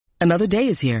Another day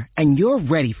is here, and you're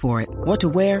ready for it. What to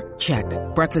wear? Check.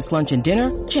 Breakfast, lunch, and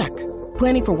dinner? Check.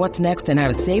 Planning for what's next and how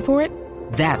to save for it?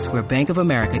 That's where Bank of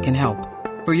America can help.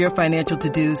 For your financial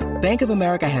to-dos, Bank of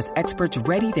America has experts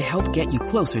ready to help get you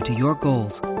closer to your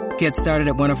goals. Get started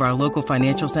at one of our local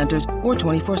financial centers or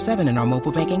 24/7 in our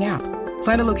mobile banking app.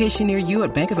 Find a location near you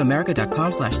at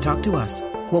bankofamerica.com/talktous.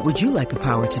 What would you like the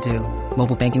power to do?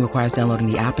 Mobile banking requires downloading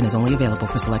the app and is only available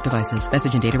for select devices.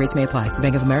 Message and data rates may apply.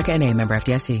 Bank of America N.A., member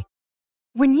FDIC.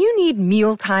 When you need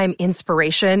mealtime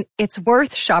inspiration, it's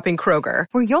worth shopping Kroger,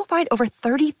 where you'll find over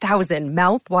 30,000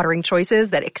 mouth-watering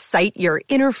choices that excite your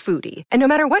inner foodie. And no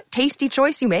matter what tasty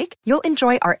choice you make, you'll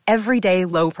enjoy our everyday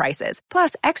low prices,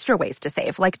 plus extra ways to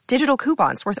save, like digital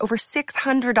coupons worth over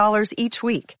 $600 each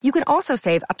week. You can also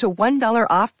save up to $1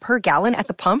 off per gallon at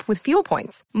the pump with fuel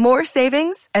points. More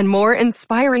savings and more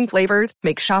inspiring flavors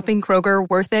make shopping Kroger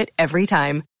worth it every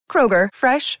time. Kroger,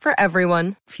 fresh for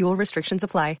everyone. Fuel restrictions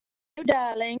apply.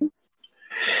 Darling.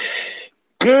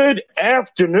 Good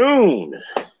afternoon.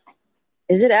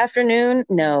 Is it afternoon?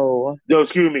 No. No,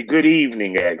 excuse me. Good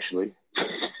evening, actually.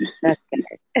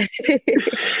 Okay.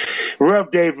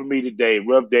 Rough day for me today.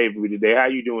 How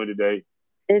you doing today?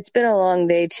 It's been a long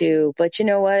day too, but you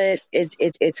know what?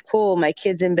 It's cool. My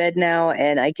kid's in bed now,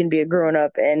 and I can be a grown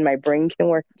up, and my brain can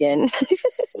work again.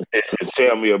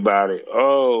 Tell me about it.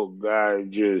 Oh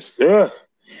God, just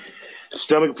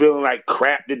stomach feeling like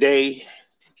crap today.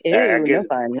 Ew, no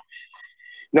fun.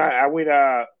 No, I went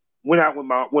out with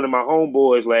one of my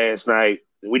homeboys last night.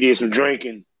 We did some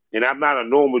drinking, and I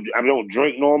don't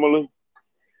drink normally,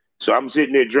 so I'm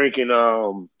sitting there drinking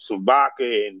some vodka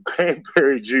and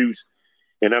cranberry juice,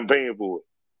 and I'm paying for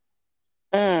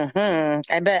it.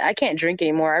 I bet I can't drink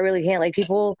anymore. I really can't. Like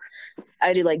people,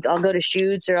 I'll go to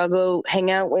shoots or I'll go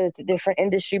hang out with different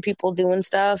industry people doing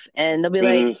stuff, and they'll be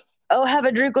like, "Oh, have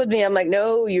a drink with me." I'm like,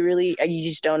 "No, you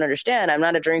just don't understand. I'm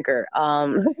not a drinker."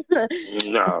 No,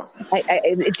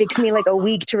 it takes me like a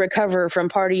week to recover from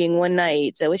partying one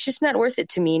night, so it's just not worth it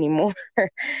to me anymore.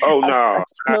 Oh no, I'll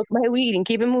smoke my weed and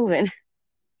keep it moving.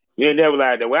 You never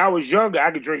like that. When I was younger,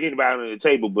 I could drink anybody on the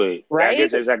table, but right? I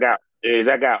guess as I got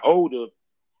older,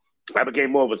 I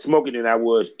became more of a smoker than I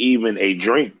was even a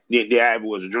drink. Than I ever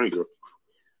was a drinker.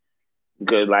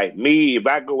 Because like me, if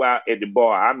I go out at the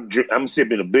bar, I'm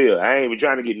sipping a beer. I ain't even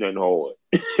trying to get nothing hard.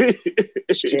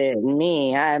 Shit,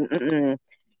 me,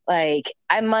 like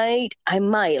I might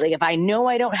like if I know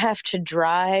I don't have to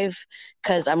drive,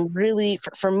 because I'm really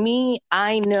for me,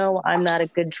 I know I'm not a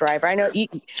good driver. I know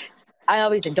I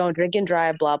always say don't drink and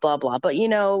drive, blah blah blah. But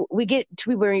we get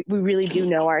to where we really do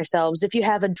know ourselves. If you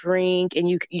have a drink and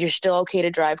you're still okay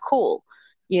to drive, cool.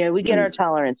 We get our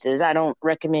tolerances. I don't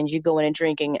recommend you going and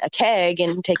drinking a keg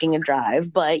and taking a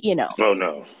drive, but Oh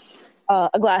no.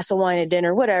 A glass of wine at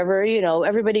dinner, whatever.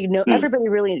 Everybody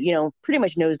really, pretty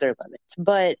much knows their limits.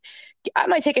 But I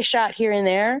might take a shot here and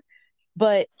there,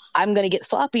 but I'm gonna get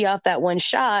sloppy off that one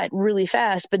shot really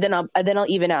fast. But then I'll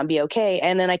even out and be okay,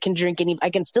 and then I can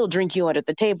still drink you under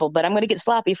the table, but I'm gonna get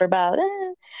sloppy for about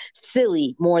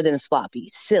silly more than sloppy,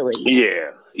 silly.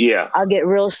 Yeah. I'll get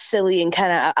real silly and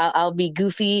kind of I'll be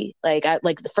goofy, like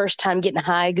the first time getting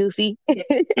high, goofy.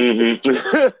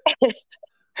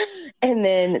 And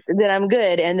then I'm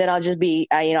good, and then I'll just be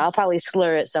I'll probably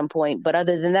slur at some point, but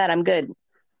other than that, I'm good.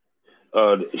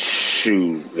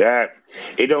 Shoot,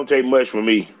 it don't take much for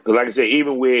me. Cause like I said,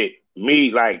 even with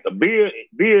me, like a beer,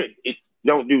 it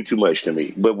don't do too much to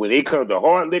me. But when it comes to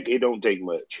hard liquor, it don't take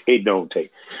much. It don't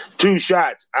take 2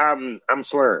 shots. I'm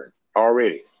slurring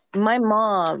already. My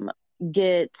mom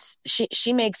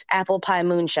she makes apple pie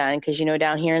moonshine because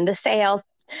down here in the South,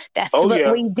 that's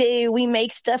what we do. We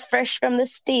make stuff fresh from the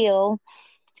still.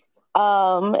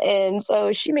 And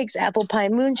so she makes apple pie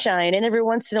moonshine, and every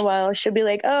once in a while she'll be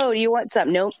like, "Oh, do you want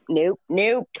some?" Nope.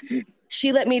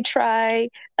 She let me try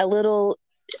a little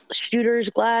shooter's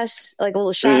glass, like a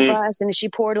little shot glass, and she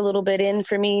poured a little bit in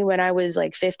for me when I was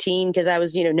like 15 because I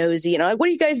was, nosy, and I'm like, "What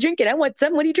are you guys drinking? I want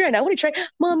some. What are you drinking? I want to try."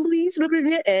 "Mom, please."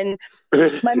 And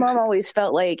my mom always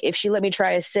felt like if she let me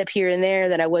try a sip here and there,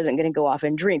 that I wasn't going to go off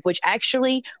and drink, which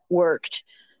actually worked.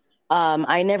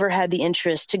 I never had the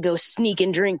interest to go sneak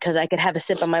and drink because I could have a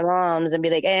sip of my mom's and be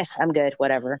like, I'm good,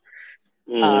 whatever.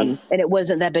 And it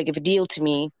wasn't that big of a deal to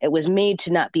me. It was made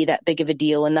to not be that big of a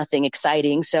deal and nothing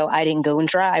exciting. So I didn't go and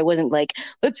try. I wasn't like,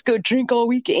 let's go drink all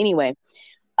week. Anyway.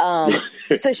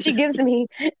 So she gives me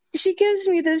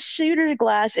this shooter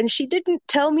glass, and she didn't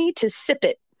tell me to sip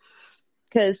it.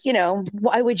 Because,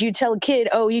 why would you tell a kid,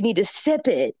 oh, you need to sip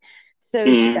it? So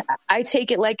I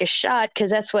take it like a shot because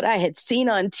that's what I had seen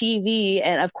on TV.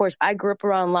 And of course, I grew up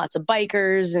around lots of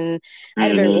bikers, and I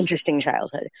had a very interesting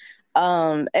childhood.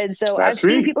 And so I've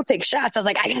seen people take shots. I was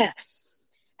like, I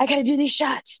gotta do these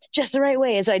shots just the right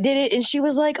way. And so I did it, and she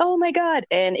was like, oh my God.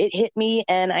 And it hit me.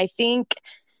 And I think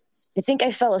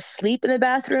I fell asleep in the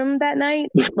bathroom that night.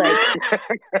 Like,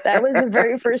 that was the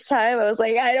very first time I was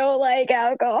like, I don't like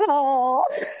alcohol.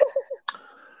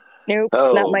 Nope,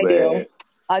 not my deal.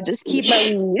 I'll just keep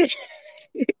my weed.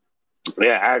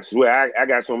 Yeah, I swear, I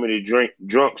got so many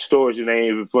drunk stories and they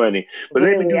ain't even funny. But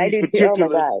really? Let me do these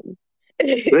particulars. Oh my God.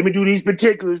 Let me do these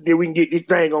particulars, then we can get this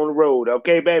thing on the road.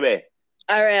 Okay, baby?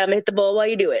 All right, I'm gonna hit the ball while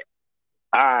you do it.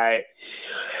 All right.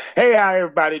 Hey, how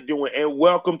everybody doing? And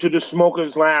welcome to the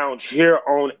Smokers Lounge here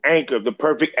on Anchor, the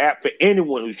perfect app for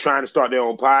anyone who's trying to start their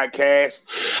own podcast.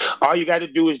 All you got to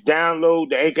do is download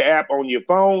the Anchor app on your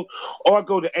phone or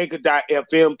go to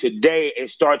anchor.fm today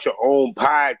and start your own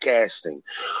podcasting.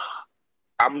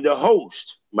 I'm the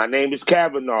host. My name is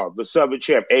Kavanaugh, the Southern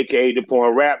Champ, a.k.a. the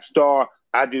Porn Rap Star.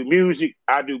 I do music,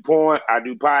 I do porn, I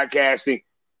do podcasting.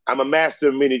 I'm a master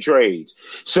of many trades.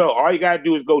 So all you got to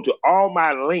do is go to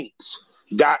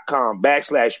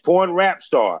allmylinks.com/porn rap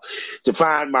star to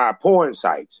find my porn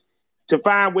sites, to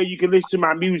find where you can listen to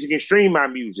my music and stream my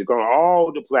music on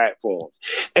all the platforms,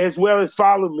 as well as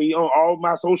follow me on all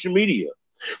my social media.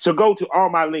 So go to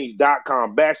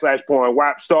allmylinks.com/porn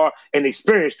rap star and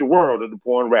experience the world of the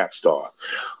porn rap star.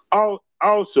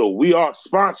 Also, we are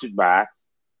sponsored by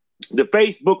the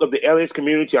Facebook of the LS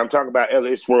community. I'm talking about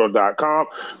lsworld.com.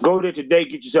 Go there today,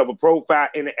 get yourself a profile,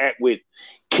 interact with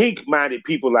kink-minded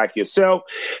people like yourself,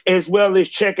 as well as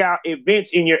check out events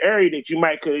in your area that you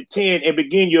might could attend and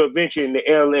begin your adventure in the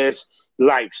LS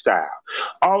lifestyle.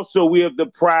 Also, we are the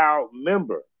proud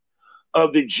member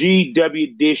of the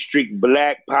GW District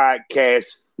Black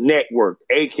Podcast Network,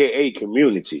 aka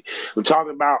community. We're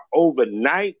talking about over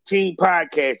 19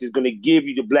 podcasts is going to give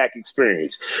you the black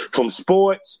experience, from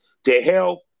sports to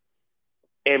health,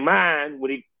 and mine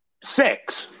with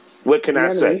sex. What can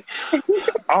I say?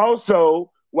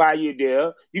 Also, while you're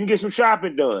there, you can get some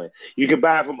shopping done. You can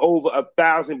buy from over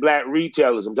 1,000 black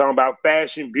retailers. I'm talking about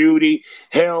fashion, beauty,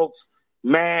 health,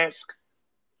 mask,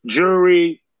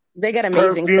 jewelry. They got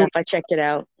amazing stuff. I checked it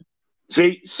out.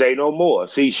 See, say no more.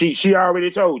 See, she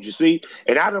already told you, see?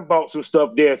 And I done bought some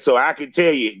stuff there, so I can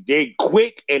tell you, they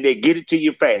quick and they get it to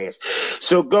you fast.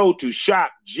 So go to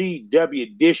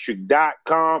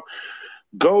shopgwdistrict.com.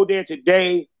 Go there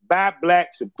today, buy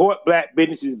black, support black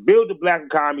businesses, build the black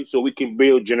economy so we can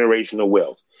build generational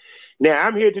wealth. Now,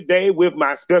 I'm here today with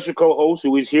my special co-host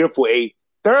who is here for a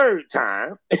third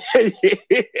time.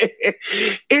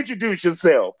 Introduce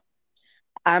yourself.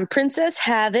 I'm Princess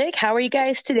Havoc. How are you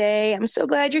guys today? I'm so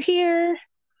glad you're here.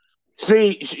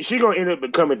 See, she gonna end up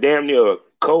becoming damn near a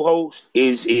co-host.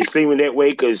 Is seeming that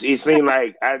way because it seemed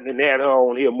like I done had her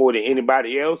on here more than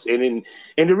anybody else, and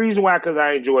the reason why, because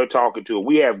I enjoy talking to her.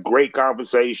 We have great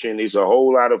conversation. It's a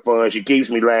whole lot of fun. She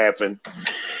keeps me laughing,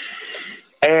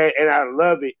 and I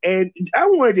love it. And I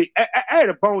had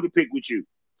a bone to pick with you.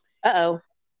 Uh-oh.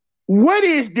 What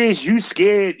is this? You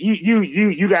scared?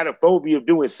 You got a phobia of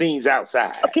doing scenes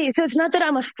outside? Okay, so it's not that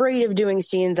I'm afraid of doing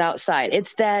scenes outside.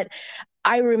 It's that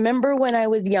I remember when I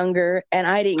was younger and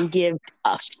I didn't give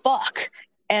a fuck.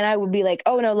 And I would be like,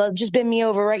 oh no, just bend me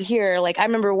over right here. Like, I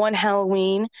remember one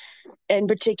Halloween in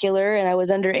particular, and I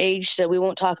was underage, so we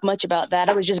won't talk much about that.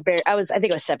 I think I was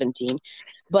 17.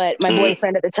 But my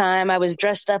boyfriend at the time, I was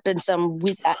dressed up in some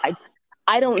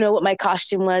I don't know what my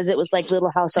costume was. It was like Little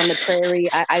House on the Prairie.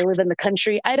 I live in the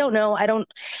country. I don't know. I don't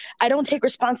take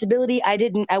responsibility. I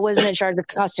wasn't in charge of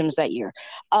costumes that year.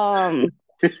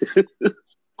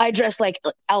 I dressed like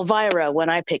Elvira when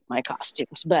I picked my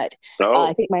costumes, but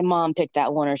I think my mom picked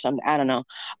that one or something. I don't know.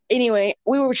 Anyway,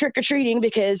 we were trick-or-treating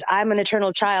because I'm an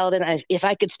eternal child, and if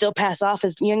I could still pass off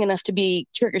as young enough to be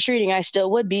trick-or-treating, I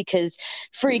still would be, because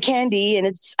free candy,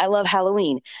 and I love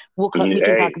Halloween. We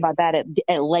can talk about that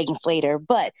at length later.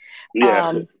 But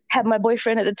had my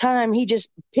boyfriend at the time, he just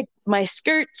picked my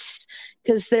skirts,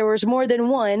 because there was more than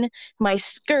one, my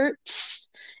skirts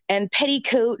and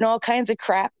petticoat and all kinds of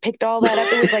crap, picked all that up.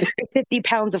 It was like 50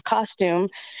 pounds of costume,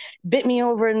 bit me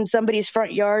over in somebody's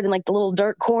front yard in like the little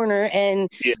dark corner, and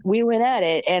we went at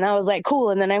it. And I was like, cool.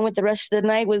 And then I went the rest of the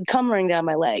night with cum running down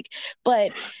my leg.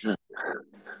 But,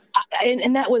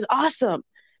 and that was awesome.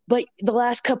 But the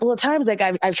last couple of times, like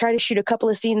I've tried to shoot a couple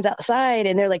of scenes outside,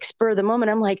 and they're like spur of the moment.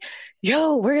 I'm like,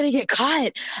 yo, we're going to get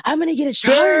caught. I'm going to get a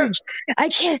charge. I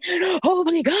can't. Oh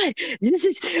my God. This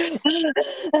is,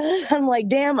 I'm like,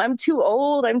 damn, I'm too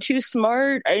old. I'm too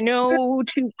smart. I know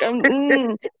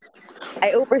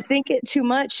I overthink it too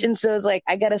much, and so it's like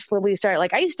I gotta slowly start.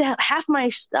 Like I used to have half my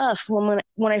stuff when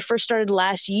I first started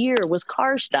last year was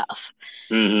car stuff.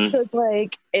 Mm-hmm. So it's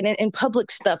like in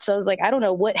public stuff. So I was like, I don't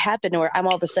know what happened, or I'm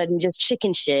all of a sudden just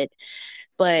chicken shit.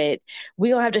 But we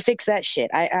don't have to fix that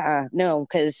shit. No,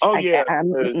 because Oh yeah,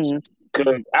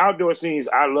 because outdoor scenes,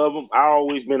 I love them. I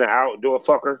always been an outdoor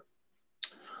fucker.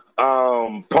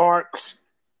 Parks,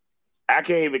 I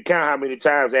can't even count how many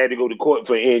times I had to go to court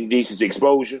for indecent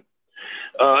exposure.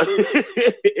 Well,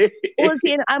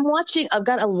 see, and I've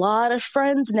got a lot of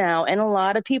friends now, and a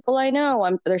lot of people I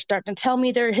know. They're starting to tell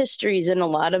me their histories, and a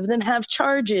lot of them have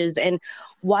charges. And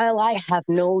while I have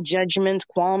no judgments,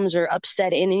 qualms, or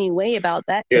upset in any way about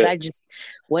that, because I just,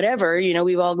 whatever,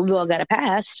 we've all got a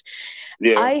past.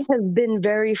 Yeah. I have been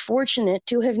very fortunate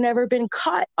to have never been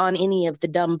caught on any of the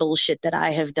dumb bullshit that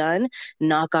I have done.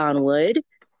 Knock on wood.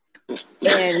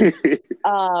 And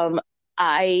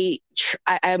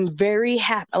I'm very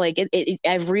happy. Like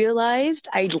I've realized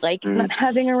I like not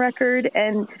having a record,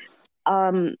 and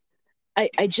I'm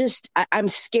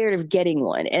scared of getting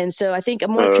one, and so I think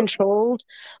I'm more controlled.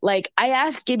 Like I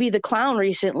asked Gibby the Clown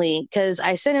recently because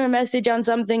I sent him a message on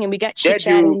something, and we got chit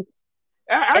chatting.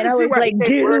 And I was like,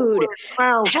 dude,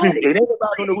 clown suit, and everybody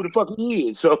don't know who the fuck he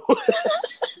is. So I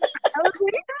was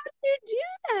like, how do you do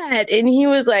that? And he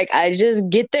was like, I just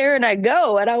get there and I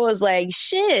go. And I was like,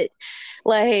 shit.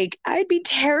 Like, I'd be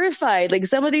terrified. Like,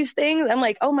 some of these things, I'm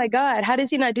like, oh my God, how does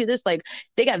he not do this? Like,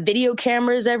 they got video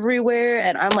cameras everywhere.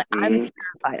 And I'm like, I'm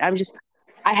terrified.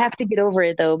 I have to get over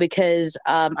it, though, because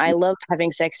I love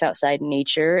having sex outside in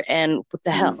nature. And what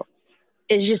the hell?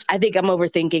 It's just, I think I'm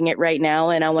overthinking it right now.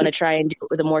 And I want to try and do it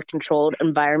with a more controlled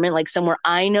environment, like somewhere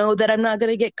I know that I'm not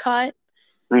going to get caught.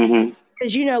 Mm-hmm.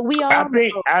 Because, we all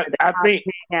hang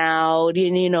out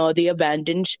in, the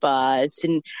abandoned spots.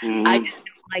 And I just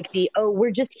don't like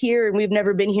we're just here and we've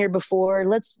never been here before.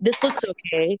 This looks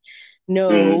okay.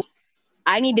 No,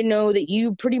 I need to know that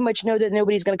you pretty much know that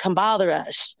nobody's going to come bother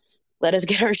us. Let us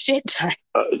get our shit done.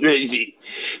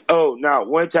 No,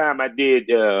 one time I did,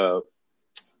 believe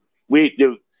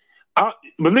it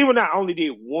or not, I only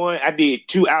did one. I did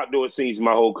 2 outdoor scenes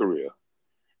my whole career.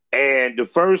 And the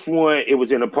first one, it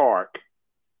was in a park.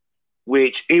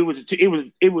 Which it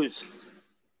was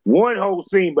one whole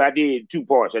scene, but I did 2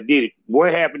 parts. I did it one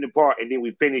half in the park, and then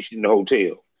we finished in the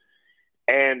hotel.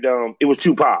 And it was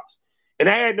 2 pops, and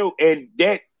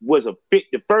that was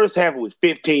the first half was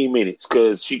 15 minutes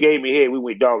because she gave me head. We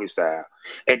went doggy style,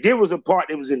 and there was a part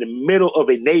that was in the middle of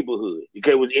a neighborhood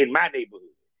because it was in my neighborhood.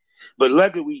 But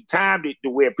luckily, we timed it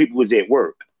to where people was at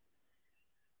work.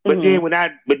 But then when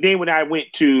I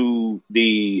went to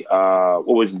the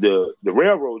the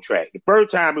railroad track, the first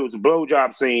time it was a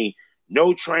blowjob scene,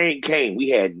 no train came. We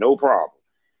had no problem.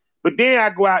 But then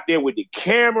I go out there with the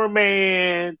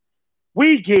cameraman.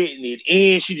 We getting it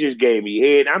in. She just gave me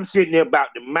head. I'm sitting there about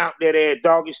to mount that ass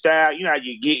doggy style. You know how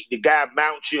you get the guy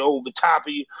mounts you over top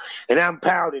of you, and I'm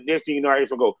pounding. Next thing you know, I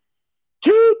just go,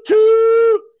 toot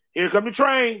toot. Here come the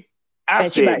train. I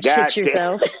bet you about shit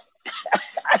yourself.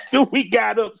 I knew we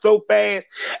got up so fast.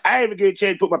 I didn't even get a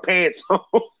chance to put my pants on.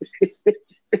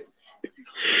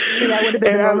 That would have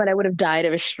been the moment I would have died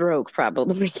of a stroke,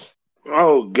 probably.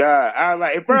 Oh God! I was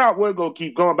like, if I was gonna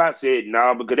keep going, but I said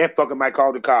no, because that fucker might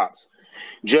call the cops,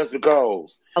 just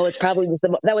because. Oh, it's probably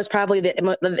that was probably the.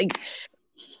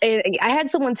 And I had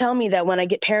someone tell me that when I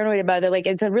get paranoid about it, like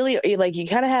it's a really like you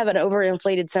kind of have an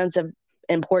overinflated sense of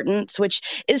importance,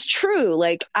 which is true.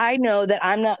 Like I know that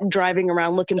I'm not driving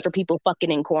around looking for people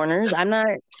fucking in corners. I'm not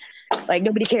like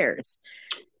nobody cares.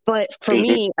 But for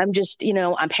me, I'm just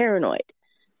I'm paranoid.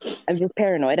 I'm just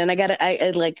paranoid, and I don't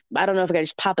know if I gotta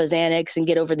just pop a Xanax and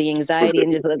get over the anxiety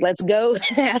and just like let's go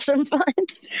have some fun.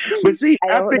 But see,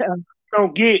 I think what you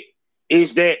don't get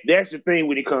is that's the thing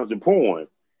when it comes to porn.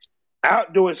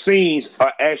 Outdoor scenes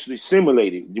are actually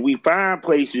simulated. We find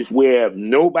places where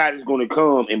nobody's going to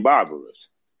come and bother us.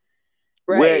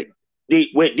 Right.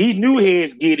 What these new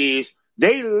heads get is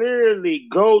they literally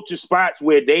go to spots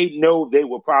where they know they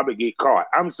will probably get caught.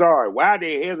 I'm sorry. Why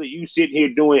the hell are you sitting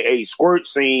here doing a squirt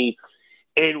scene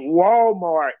in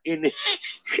Walmart in the,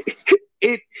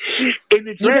 in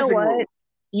the dressing room?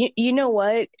 You know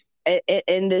what?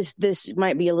 And this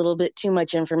might be a little bit too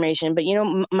much information, but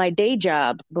my day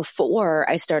job before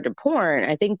I started porn,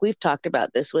 I think we've talked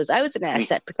about this, was I was an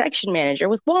asset protection manager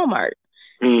with Walmart.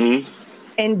 Mm-hmm.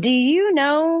 And do you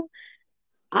know,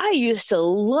 I used to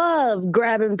love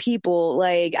grabbing people.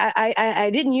 Like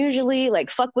I didn't usually like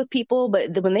fuck with people,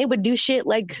 but when they would do shit,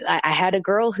 like I had a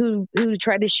girl who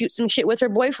tried to shoot some shit with her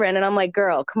boyfriend, and I'm like,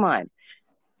 girl, come on,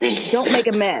 don't make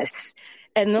a mess.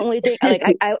 And the only thing, like,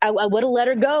 I would have let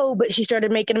her go, but she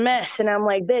started making a mess. And I'm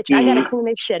like, bitch, I got to clean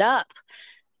this shit up.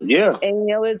 Yeah. And,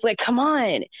 it's like, come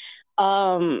on.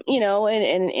 And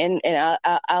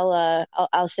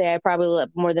I'll say I probably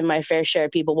let more than my fair share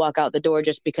of people walk out the door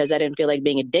just because I didn't feel like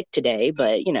being a dick today.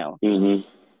 But,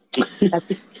 that's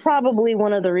probably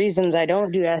one of the reasons I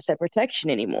don't do asset protection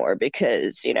anymore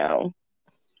because,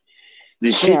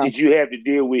 the shit that you have to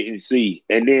deal with and see.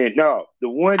 And then, the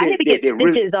one that... I had to get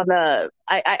stitches on the...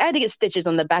 I had to get stitches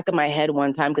on the back of my head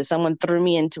one time because someone threw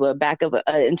me into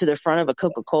into the front of a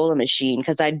Coca-Cola machine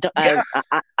because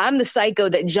I'm the psycho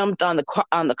that jumped on the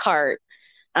cart.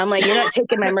 I'm like, you're not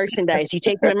taking my merchandise. You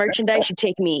take my merchandise, you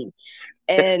take me.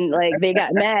 And, like, they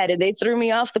got mad and they threw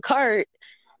me off the cart.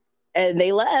 And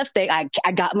they left. I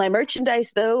got my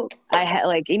merchandise though. I had,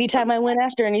 like, anytime I went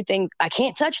after anything, I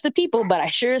can't touch the people, but I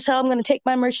sure as hell I'm going to take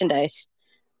my merchandise.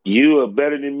 You are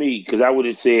better than me because I would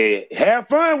have said, "Have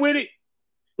fun with it."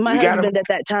 My husband at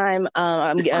that time,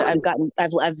 I've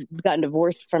gotten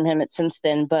divorced from him since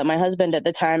then. But my husband at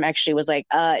the time actually was like,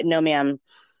 "No, ma'am."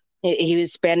 He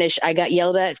was Spanish. I got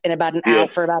yelled at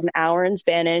for about an hour in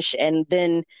Spanish, and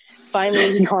then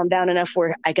finally he calmed down enough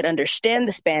where I could understand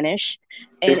the Spanish,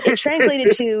 and it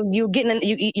translated to you're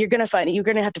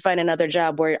gonna have to find another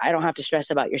job where I don't have to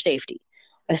stress about your safety,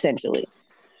 essentially.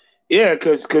 Yeah,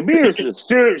 because being a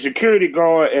security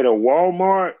guard at a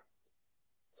Walmart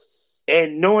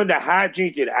and knowing the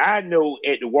hygiene that I know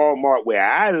at the Walmart where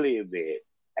I live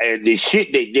at, and the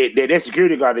shit that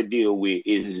security guard to deal with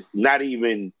is not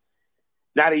even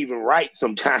right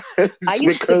sometimes. I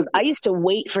used to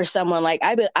wait for someone. Like,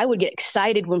 I would get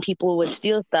excited when people would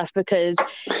steal stuff because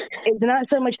it's not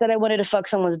so much that I wanted to fuck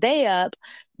someone's day up,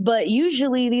 but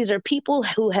usually these are people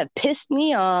who have pissed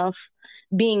me off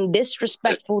being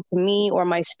disrespectful to me or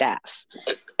my staff.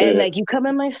 And like, you come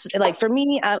in for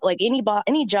me,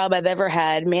 any job I've ever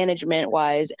had, management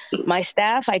wise, my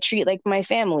staff, I treat like my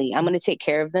family. I'm going to take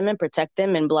care of them and protect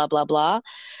them and blah, blah, blah.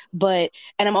 And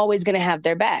I'm always going to have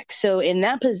their back. So in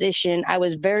that position, I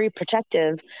was very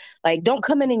protective. Like, don't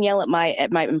come in and yell at my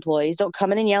employees. Don't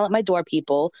come in and yell at my door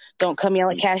people. Don't come yell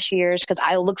at cashiers. Cause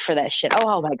I look for that shit.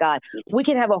 Oh my God. We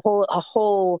can have a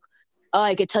whole,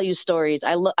 I could tell you stories.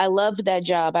 I loved that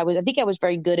job. I think I was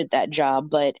very good at that job,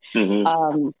 but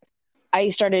I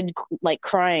started like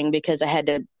crying because I had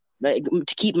to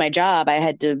keep my job. I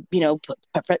had to,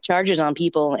 put charges on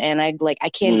people, and I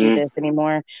can't do this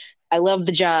anymore. I love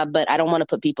the job, but I don't want to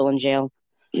put people in jail.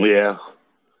 Yeah.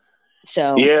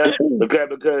 So yeah,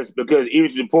 because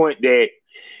even to the point that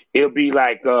it'll be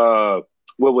like what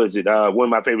was it? One of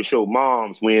my favorite shows,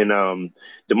 Moms, when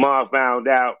the mom found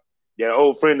out that an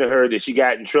old friend of her that she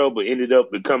got in trouble ended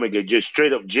up becoming a just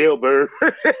straight up jailbird.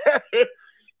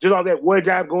 Just all that one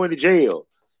job going to jail.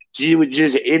 She would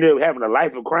just end up having a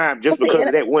life of crime just because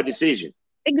of that one decision.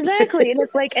 Exactly. And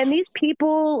it's like, and these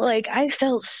people, like, I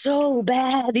felt so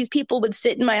bad. These people would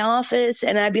sit in my office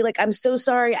and I'd be like, I'm so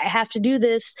sorry, I have to do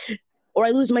this or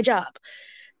I lose my job.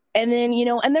 And then,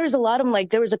 and there was a lot of them, like,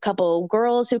 there was a couple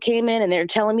girls who came in and they're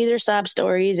telling me their sob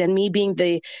stories, and me being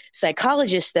the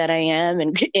psychologist that I am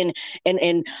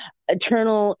and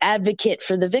eternal advocate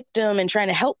for the victim and trying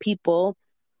to help people.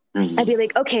 I'd be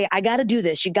like, okay, I got to do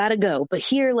this. You got to go. But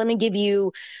here, let me give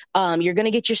you, you're going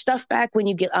to get your stuff back when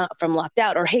you get from locked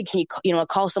out. Or, hey, can you,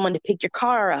 call someone to pick your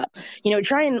car up?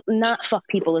 Try and not fuck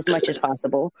people as much as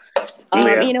possible. And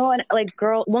like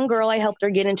one girl, I helped her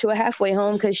get into a halfway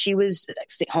home because she was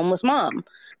a homeless mom.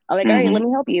 I'm like, all right, let me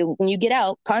help you. When you get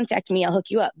out, contact me. I'll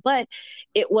hook you up. But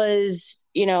it was,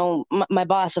 my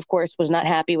boss, of course, was not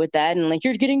happy with that. And like,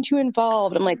 you're getting too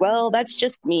involved. I'm like, well, that's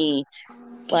just me.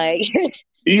 Like...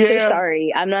 Yeah. So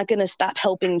sorry. I'm not going to stop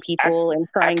helping people and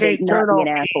trying to not be an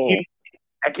asshole.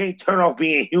 I can't turn off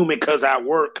being human because I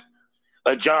work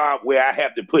a job where I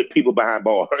have to put people behind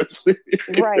bars.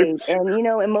 Right. And,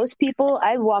 and most people,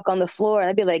 I'd walk on the floor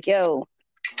and I'd be like, yo,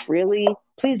 really?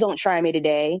 Please don't try me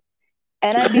today.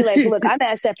 And I'd be like, look, I'm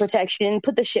asset protection.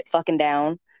 Put the shit fucking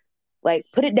down. Like,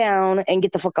 put it down and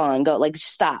get the fuck on. Go. Like,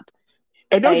 stop.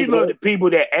 And don't you love the people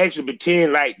that actually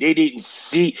pretend like they didn't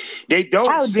see? They don't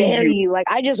see you. How dare you? Like,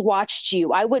 I just watched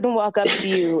you. I wouldn't walk up to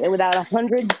you without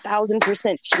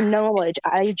 100,000% knowledge.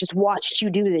 I just watched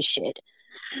you do this shit.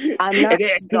 I'm not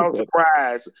stupid.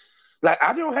 Surprised. Like,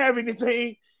 I don't have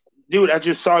anything, dude. I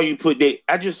just saw you put that.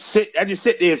 I just sit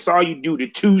there and saw you do the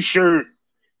 2-shirt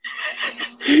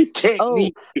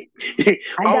technique.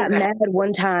 I got mad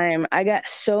one time. I got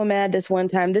so mad this one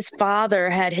time. This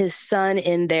father had his son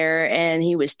in there and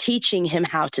he was teaching him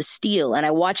how to steal. And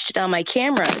I watched it on my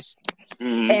cameras.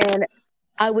 And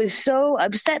I was so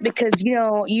upset because,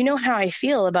 you know how I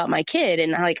feel about my kid.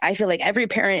 And like, I feel like every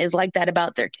parent is like that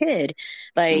about their kid.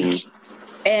 Like,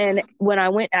 and when I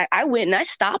went and I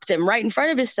stopped him right in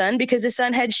front of his son because his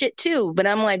son had shit too. But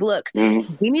I'm like, look,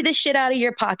 give me the shit out of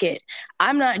your pocket.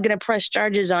 I'm not going to press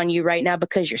charges on you right now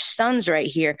because your son's right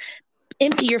here.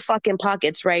 Empty your fucking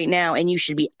pockets right now. And you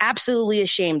should be absolutely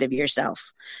ashamed of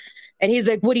yourself. And he's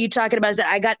like, what are you talking about? I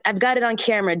said, I've got it on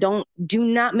camera. Do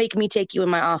not make me take you in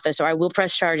my office or I will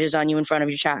press charges on you in front of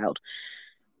your child.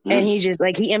 And he just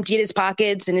like, he emptied his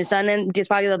pockets and his son emptied his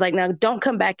pockets. I was like, now don't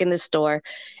come back in this store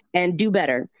and do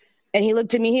better. And he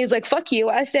looked at me, he's like, fuck you.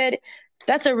 I said,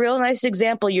 that's a real nice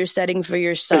example you're setting for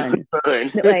your son.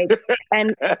 Like,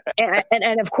 and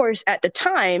of course at the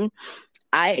time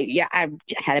I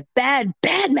had a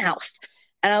bad mouth.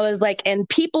 And I was like, and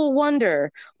people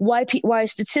wonder why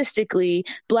statistically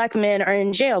Black men are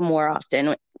in jail more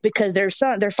often because their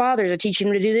fathers are teaching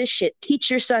them to do this shit. Teach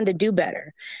your son to do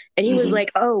better. And he was like,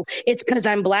 oh, it's because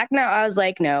I'm Black now. I was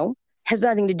like, no, has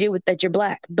nothing to do with that you're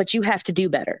Black, but you have to do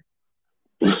better.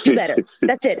 Do better.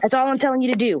 That's it. That's all I'm telling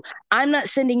you to do. I'm not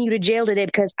sending you to jail today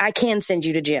because I can send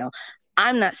you to jail.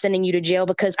 I'm not sending you to jail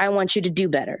because I want you to do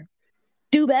better.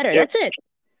 Do better. That's it.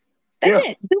 That's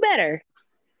it. Do better.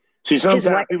 See,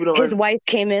 sometimes his wife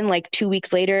came in like 2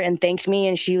 weeks later and thanked me,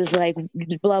 and she was like,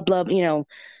 blah, blah,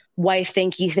 wife,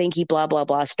 thank you, blah, blah,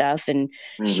 blah stuff. And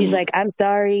she's like, I'm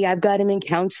sorry, I've got him in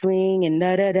counseling and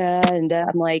da-da-da. And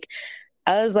I'm like,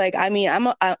 I was like, I mean,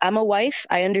 I'm a wife,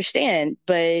 I understand,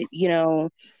 but,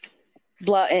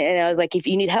 blah. And I was like, if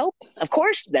you need help, of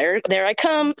course, there I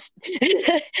come.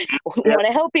 Want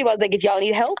to help people. I was like, if y'all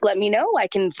need help, let me know. I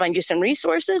can find you some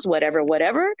resources,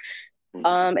 whatever.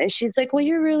 And she's like, well,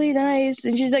 you're really nice.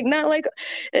 And she's like, not like,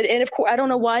 and of course, I don't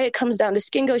know why it comes down to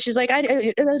skin color. She's like,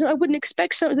 I wouldn't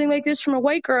expect something like this from a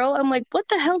white girl. I'm like, what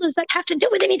the hell does that have to do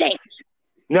with anything?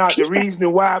 No, the reason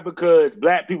why, because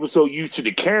Black people so used to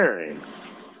the Karen.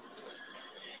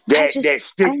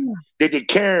 The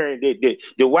Karen,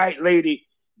 the white lady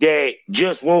that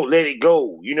just won't let it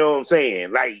go. You know what I'm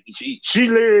saying? Like she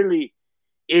literally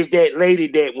is that lady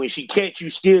that when she catch you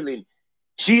stealing,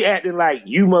 she acting like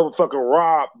you motherfucker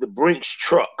robbed the Brinks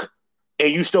truck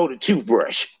and you stole the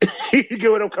toothbrush. You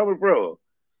get what I'm coming from?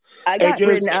 I got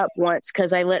written up once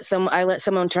because I let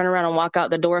someone turn around and walk out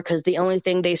the door because the only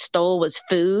thing they stole was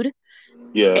food.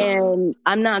 Yeah, and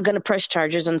I'm not going to press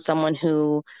charges on someone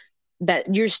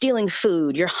that you're stealing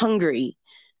food. You're hungry.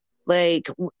 Like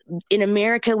in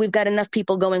America, we've got enough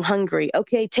people going hungry.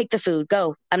 Okay, take the food.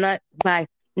 Go. I'm not. Bye.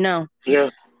 No. Yeah.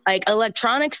 Like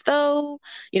electronics, though,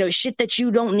 shit that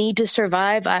you don't need to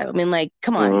survive. I mean, like,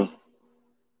 come on.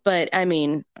 But I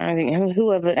mean, I think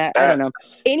whoever, I don't know.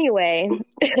 Anyway,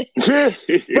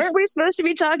 weren't we supposed to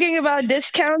be talking about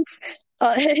discounts?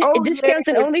 Discounts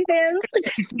and OnlyFans?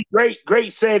 Great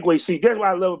segue. See, that's what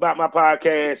I love about my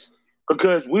podcast,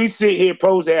 because we sit here,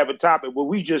 pose to have a topic where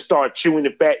we just start chewing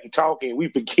the fat and talking, and we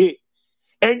forget.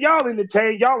 And y'all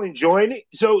entertain, y'all enjoying it.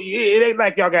 So it ain't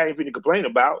like y'all got anything to complain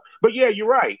about. But yeah, you're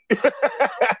right.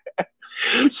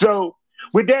 So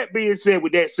with that being said,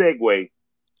 with that segue,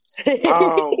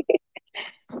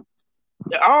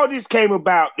 all this came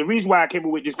about. The reason why I came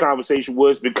up with this conversation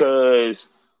was because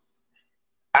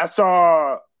I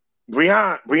saw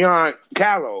Breonna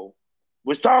Callow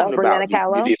was talking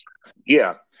about this.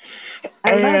 Yeah.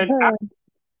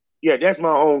 Yeah, that's my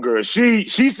homegirl.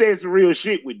 She said some real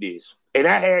shit with this. And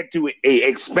I had to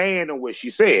expand on what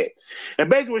she said. And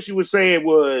basically what she was saying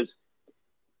was,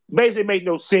 basically make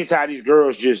no sense how these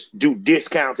girls just do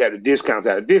discounts out of discounts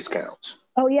out of discounts.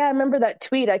 Oh, yeah, I remember that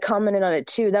tweet. I commented on it,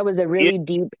 too. That was a really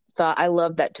deep thought. I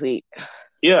love that tweet.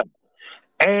 Yeah.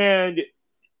 And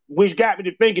which got me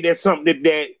to thinking that's something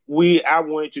that I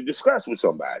wanted to discuss with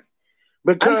somebody.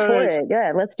 Because, I'm for it.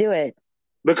 Yeah, let's do it.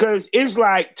 Because it's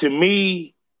like, to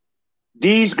me,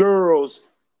 these girls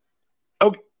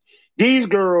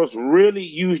really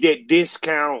use that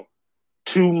discount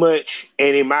too much,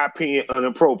 and in my opinion,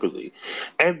 inappropriately.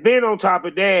 And then on top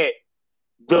of that,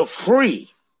 the free.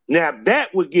 Now,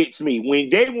 that what gets me. When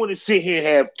they want to sit here and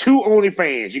have two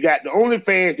OnlyFans, you got the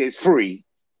OnlyFans that's free,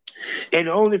 and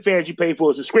the OnlyFans you pay for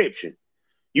a subscription.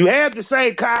 You have the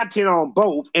same content on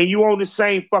both, and you on the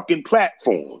same fucking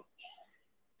platform.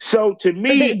 So to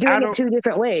me, they're doing it two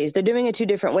different ways. They're doing it two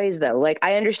different ways, though. Like,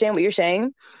 I understand what you're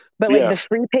saying, but like the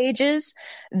free pages,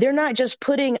 they're not just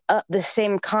putting up the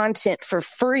same content for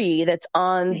free that's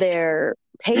on their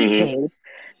paid page.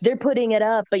 They're putting it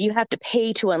up, but you have to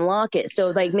pay to unlock it. So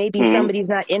like maybe somebody's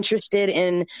not interested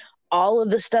in all of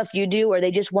the stuff you do, or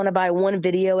they just want to buy one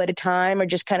video at a time or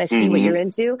just kind of see what you're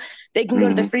into, they can go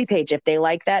to the free page. If they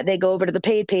like that, they go over to the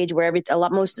paid page where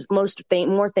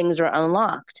more things are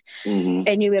unlocked,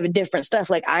 and you have a different stuff.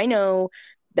 Like I know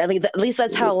that, at least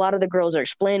that's how a lot of the girls are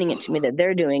explaining it to me that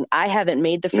they're doing. I haven't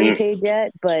made the free page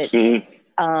yet, but okay,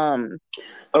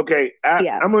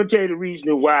 I'm going to tell you the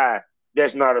reason why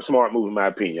that's not a smart move in my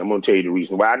opinion. I'm going to tell you the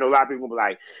reason why. I know a lot of people will be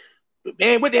like,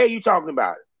 man, what the hell are you talking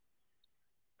about?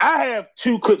 I have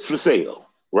 2 clips for sale,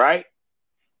 right?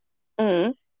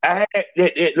 A lot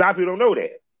of people don't know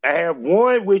that. I have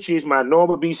one, which is my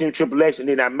normal BCM Triple X, and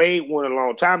then I made one a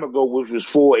long time ago, which was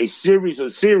for a series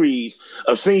of scenes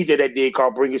that I did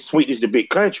called Bringing Sweetness to Big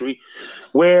Country,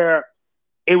 where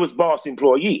it was boss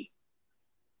employee.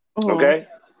 Okay?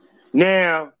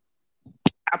 Now,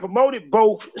 I promoted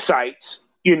both sites,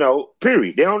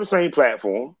 period. They're on the same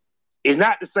platform. It's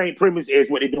not the same premise as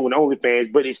what they do in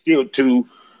OnlyFans, but it's still 2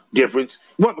 different,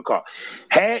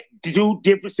 had 2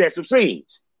 different sets of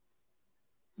scenes.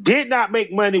 Did not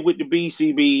make money with the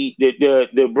BCB,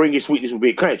 the Bring Your Sweetness to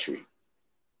Big Country.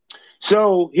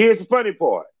 So here's the funny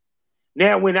part.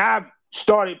 Now, when I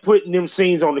started putting them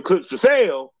scenes on the clips for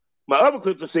sale, my other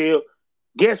clips for sale,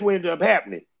 guess what ended up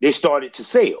happening? They started to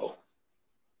sell.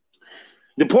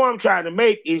 The point I'm trying to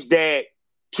make is that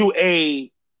to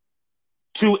a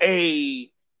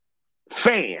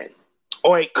fan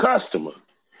or a customer,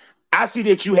 I see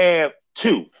that you have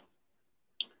 2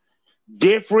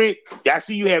 different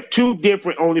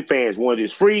OnlyFans. One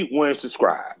is free, one is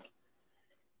subscribed.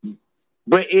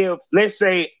 But if, let's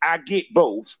say, I get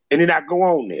both and then I go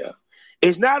on there,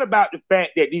 it's not about the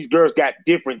fact that these girls got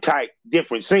different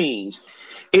scenes.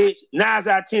 It's 9 out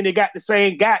of 10 they got the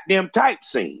same goddamn type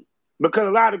scene. Because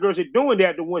a lot of girls that are doing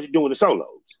that are the ones that are doing the solos.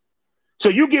 So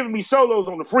you giving me solos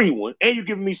on the free one, and you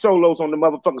giving me solos on the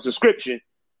motherfucking subscription.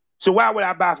 So why would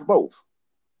I buy for both?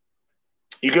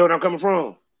 You get what I'm coming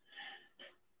from?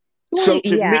 Well,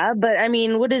 but I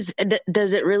mean,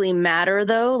 does it really matter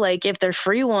though? Like if the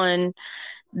free one,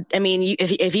 I mean,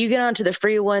 if you get onto the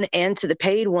free one and to the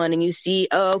paid one and you see,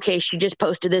 oh, okay, she just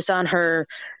posted this on her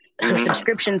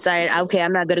subscription site. Okay,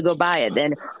 I'm not going to go buy it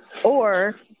then.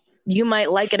 Or you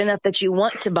might like it enough that you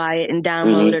want to buy it and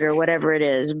download it or whatever it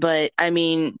is. But I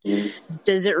mean,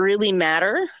 does it really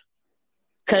matter?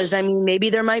 Because I mean, maybe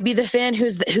there might be the fan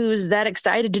who's that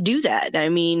excited to do that. I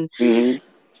mean,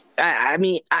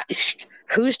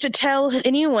 who's to tell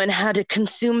anyone how to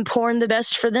consume porn the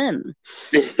best for them?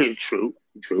 True.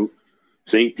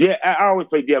 See, yeah, I always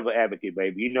play devil advocate,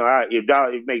 baby.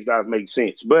 It makes dollars make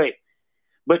sense. But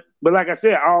like I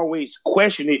said, I always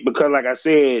question it because, like I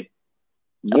said,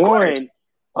 question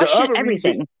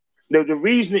everything. The other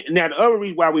reason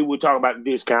why we would talk about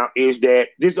the discount is that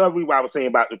this other reason why I was saying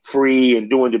about the free and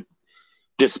doing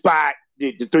the spot,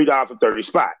 the $3 for 30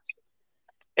 spots.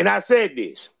 And I said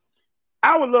this.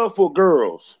 I would love for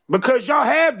girls, because y'all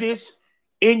have this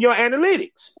in your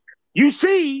analytics. You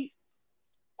see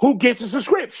who gets the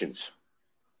subscriptions.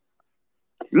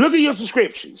 Look at your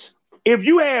subscriptions. If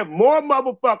you have more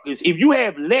motherfuckers, if you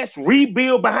have less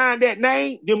rebuild behind them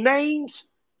names,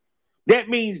 that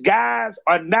means guys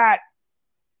are not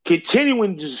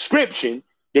continuing the subscription.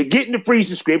 They're getting the free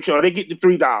subscription or they get the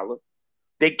 $3.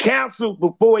 They cancel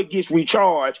before it gets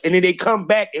recharged, and then they come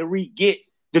back and re-get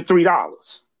the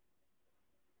 $3.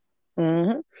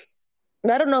 I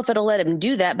don't know if it'll let him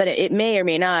do that, but it may or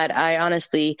may not. I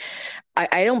honestly,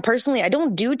 I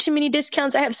don't do too many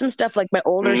discounts. I have some stuff like my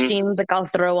older scenes, like I'll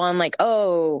throw on like,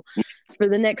 oh, for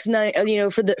the next night,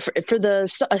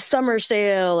 a summer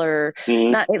sale, or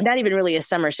not even really a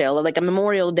summer sale, like a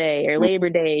Memorial Day or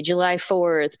Labor Day, July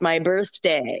 4th, my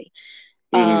birthday,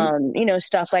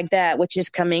 stuff like that, which is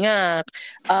coming up.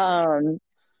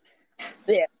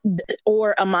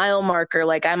 Or a mile marker,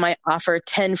 like I might offer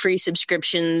 10 free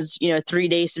subscriptions,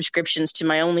 3-day subscriptions to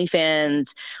my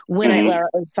OnlyFans when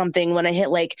I hit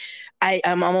like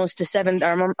I'm almost to 7,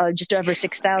 or I'm just over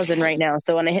 6,000 right now.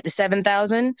 So when I hit the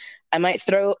 7,000, I might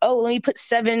throw, let me put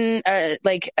 7, some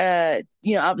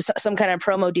kind of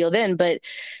promo deal then. But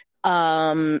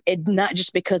it not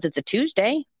just because it's a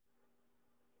Tuesday,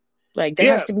 like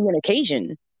there has to be an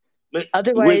occasion.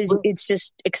 Otherwise, it's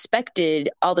just expected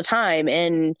all the time,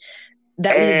 and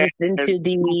that leads us into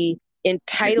the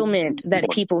entitlement that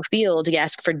people feel to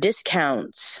ask for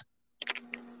discounts.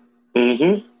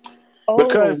 Oh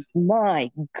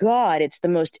my God, it's the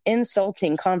most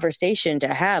insulting conversation to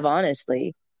have,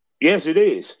 honestly. Yes, it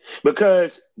is.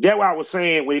 Because that's why I was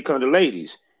saying when it comes to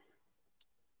ladies,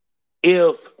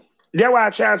 that's why I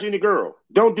challenge any girl,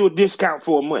 don't do a discount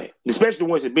for a month, especially the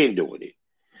ones that been doing it.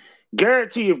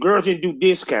 Guarantee if girls didn't do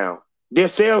discount, their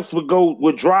sales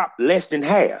would drop less than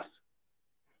half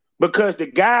because the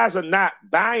guys are not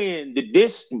buying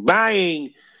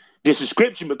the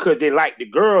subscription because they like the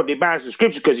girl. They buy the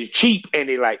subscription because it's cheap and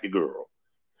they like the girl.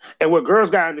 And what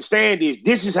girls gotta understand is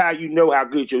this is how you know how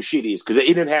good your shit is because it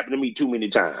didn't happen to me too many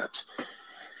times.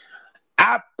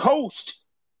 I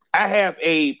have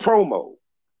a promo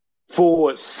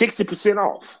for 60%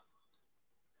 off.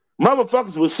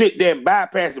 Motherfuckers will sit there and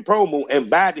bypass the promo and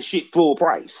buy the shit full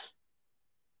price.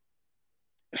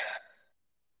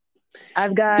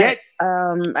 I've got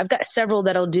several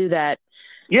that'll do that.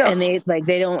 Yeah. And they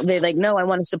no, I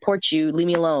want to support you. Leave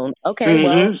me alone. Okay,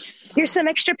 well, here's some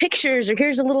extra pictures or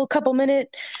here's a little couple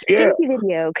minute thank you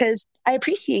video because I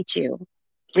appreciate you.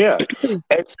 Yeah.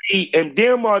 and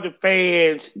them are the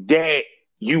fans that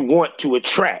you want to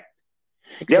attract.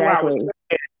 Exactly. That's why I was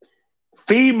saying,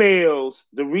 females,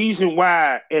 the reason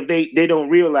why, and they don't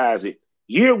realize it,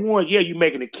 year one, you're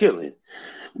making a killing.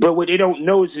 But what they don't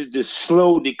know is the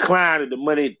slow decline of the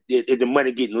money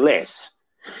getting less.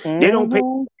 Mm-hmm. They don't pay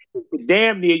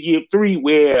damn near year 3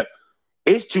 where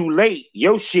it's too late.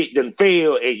 Your shit done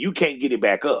failed and you can't get it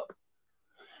back up.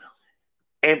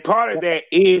 And part of that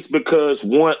is because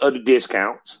one of the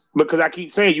discounts. Because I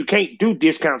keep saying you can't do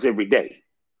discounts every day.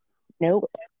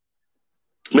 Nope.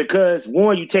 Because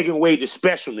one, you're taking away the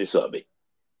specialness of it.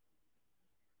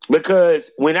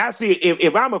 Because when I see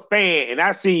if I'm a fan and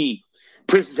I see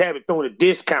Princess Habit throwing a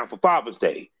discount for Father's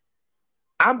Day,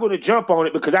 I'm going to jump on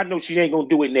it because I know she ain't going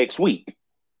to do it next week.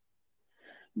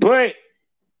 But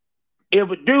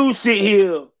if a dude sit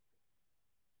here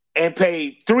and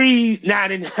pay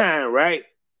 $3.99, right?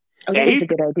 Oh, that is a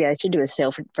good idea. I should do a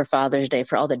sale for Father's Day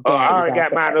for all the dads. I already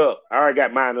got mine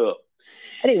up.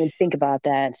 I didn't even think about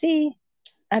that. See,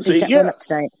 I have to set one up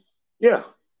tonight. Yeah.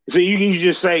 So you can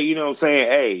just say, you know what I'm saying,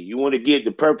 hey, you want to get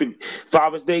the perfect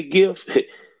Father's Day gift?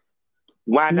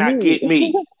 Why not get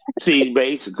me? See,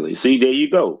 basically. See, there you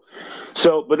go.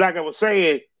 So, but like I was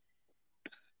saying,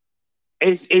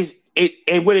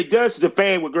 and what it does to the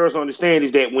fan, what girls don't understand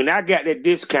is that when I got that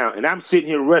discount and I'm sitting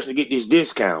here rushing to get this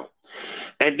discount,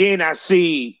 and then I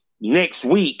see next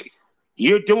week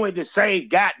you're doing the same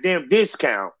goddamn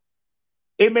discount,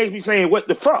 it makes me saying, what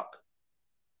the fuck?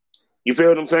 You feel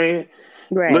what I'm saying?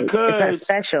 Right. Because it's not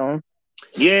special.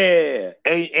 Yeah.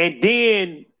 And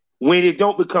then when it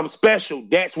don't become special,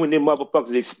 that's when them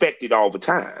motherfuckers expect it all the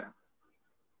time.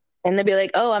 And they'll be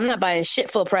like, oh, I'm not buying shit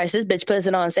full price. This bitch puts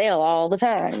it on sale all the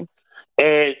time.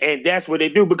 And that's what they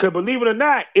do. Because believe it or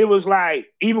not, it was like,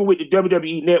 even with the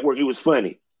WWE Network, it was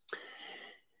funny.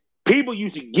 People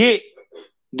used to get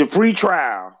the free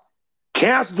trial,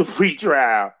 cancel the free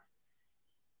trial,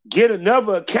 get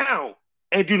another account,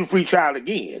 and do the free trial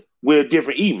again with a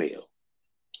different email.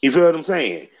 You feel what I'm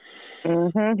saying?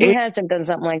 Mm-hmm. Who hasn't done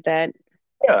something like that?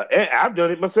 Yeah, I've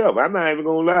done it myself. I'm not even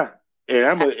gonna lie. And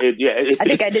I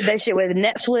think I did that shit with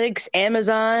Netflix,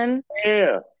 Amazon.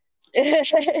 Yeah.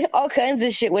 All kinds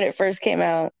of shit when it first came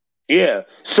out. Yeah.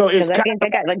 So it's I think I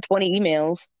got like 20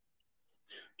 emails.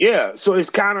 Yeah. So it's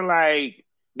kind of like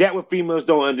that what females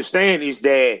don't understand is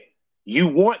that you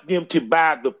want them to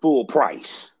buy the full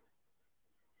price.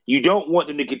 You don't want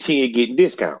them to continue getting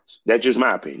discounts. That's just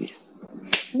my opinion.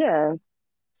 Yeah.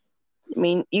 I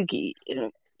mean,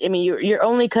 you're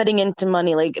only cutting into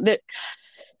money. Like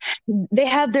they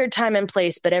have their time and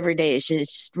place, but every day is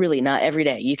just really not every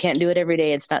day. You can't do it every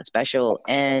day. It's not special.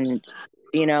 And,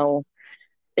 you know,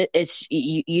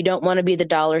 you don't want to be the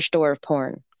dollar store of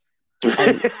porn.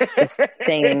 I'm just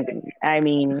saying, I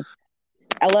mean,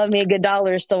 I love me a good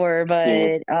dollar store, but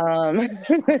it's not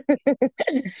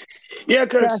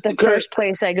the first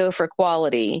place I go for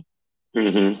quality.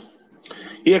 Mm-hmm.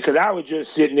 Yeah, because I was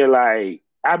just sitting there like,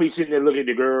 I'll be sitting there looking at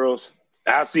the girls.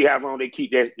 I'll see how long they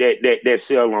keep that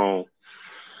sale on.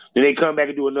 Then they come back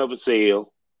and do another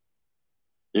sale.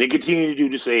 And they continue to do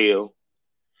the sale.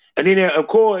 And then, of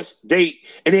course, and then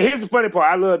here's the funny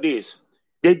part. I love this.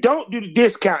 They don't do the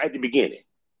discount at the beginning.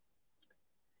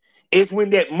 It's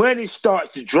when that money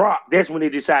starts to drop, that's when they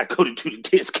decide to go to do the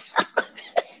discount.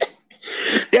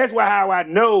 That's how I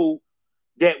know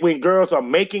that when girls are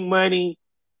making money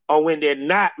or when they're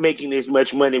not making as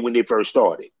much money when they first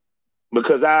started.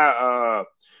 Because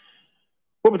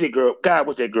what was that girl? God,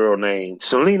 what's that girl name?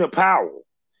 Selena Powell.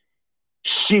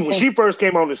 When she first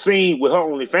came on the scene with her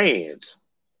OnlyFans,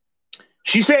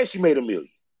 she said she made $1 million.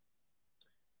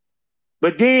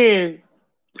 But then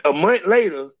a month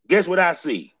later, guess what I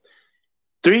see?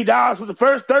 $3 for the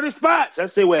first 30 spots. I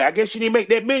said, well, I guess she didn't make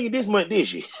that $1 million this month, did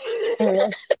she?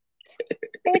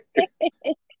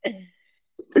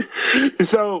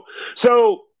 So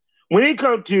when it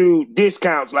comes to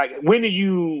discounts, like when do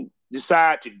you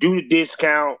decide to do the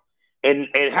discount, and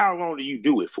how long do you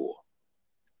do it for?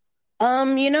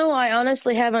 I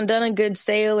honestly haven't done a good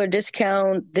sale or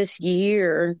discount this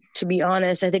year, to be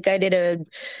honest. I think I did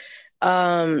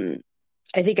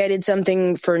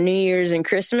something for New Year's and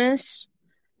Christmas.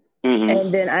 Mm-hmm.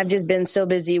 And then I've just been so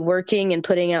busy working and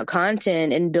putting out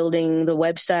content and building the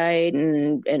website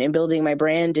and building my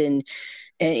brand and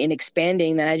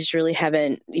expanding that I just really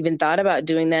haven't even thought about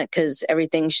doing that because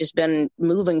everything's just been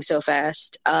moving so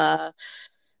fast. That's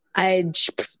why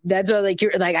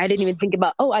you're like, I didn't even think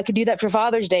about, I could do that for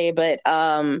Father's Day. But,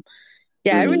 I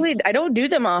don't do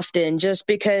them often just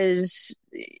because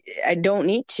I don't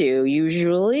need to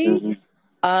usually. Mm-hmm.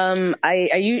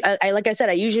 Like I said,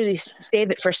 I usually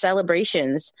save it for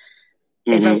celebrations.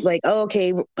 Mm-hmm. If I'm like,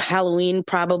 Halloween,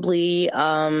 probably.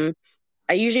 I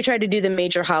usually try to do the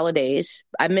major holidays.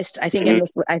 I think I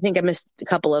missed a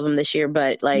couple of them this year,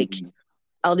 but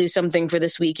I'll do something for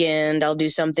this weekend. I'll do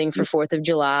something for 4th of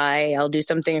July. I'll do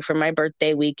something for my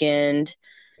birthday weekend.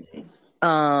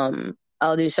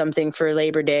 I'll do something for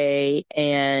Labor Day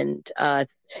and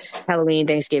Halloween,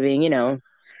 Thanksgiving,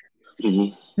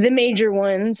 Mm-hmm. the major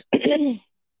ones.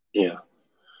 Yeah.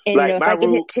 And if I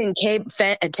can hit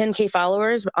 10K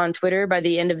followers on Twitter by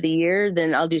the end of the year,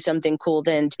 then I'll do something cool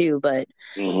then too. But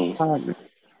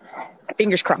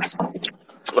fingers crossed.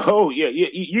 Oh yeah,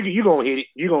 you gonna hit it.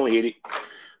 You gonna hit it.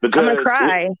 Because I'm gonna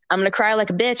cry. I'm gonna cry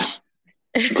like a bitch.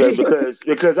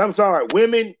 because I'm sorry,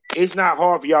 women, it's not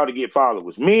hard for y'all to get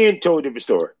followers. Men, totally different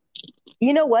story.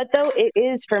 You know what though? It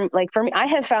is for me. I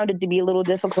have found it to be a little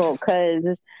difficult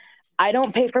because I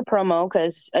don't pay for promo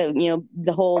because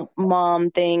the whole mom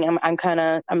thing.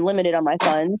 I'm limited on my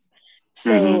funds,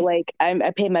 so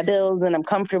I pay my bills and I'm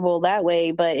comfortable that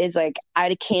way. But it's like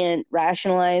I can't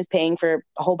rationalize paying for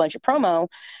a whole bunch of promo.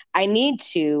 I need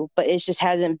to, but it just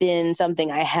hasn't been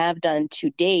something I have done to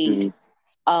date.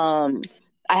 I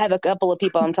have a couple of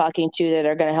people I'm talking to that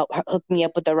are going to help hook me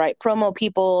up with the right promo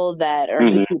people that are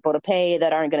good people to pay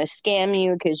that aren't going to scam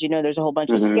you because there's a whole bunch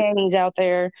of scammies out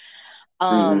there.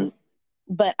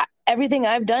 But everything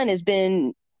I've done has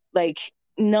been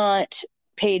not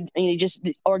paid, just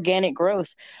organic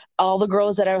growth. All the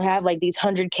girls that I have, these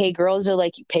 100K girls, are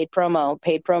paid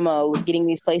promo, getting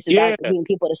these places out, getting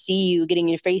people to see you, getting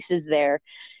your faces there.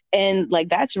 And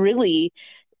that's really,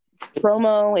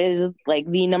 promo is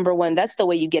the number one. That's the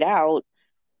way you get out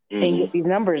and get these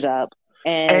numbers up.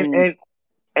 And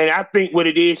I think what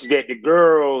it is that the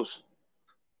girls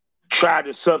try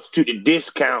to substitute the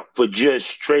discount for just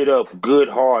straight up good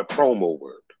hard promo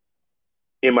work,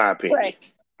 in my opinion.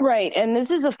 Right. And this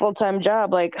is a full-time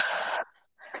job.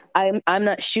 I'm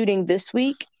not shooting this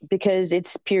week because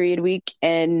it's period week,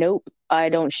 and nope, I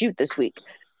don't shoot this week.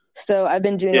 So I've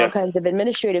been doing all kinds of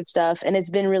administrative stuff, and it's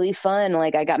been really fun.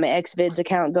 I got my XVids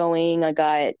account going. I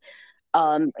got,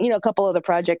 a couple of the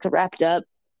projects wrapped up,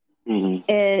 and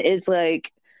it's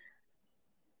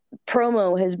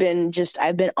promo has been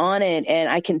I've been on it, and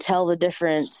I can tell the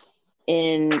difference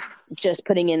in just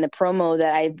putting in the promo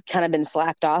that I've kind of been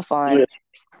slacked off on. Yeah.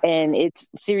 And it's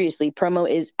seriously, promo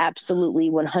is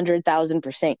absolutely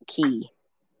 100,000% key.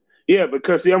 Yeah,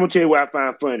 because I'm gonna tell you what I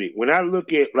find funny. When I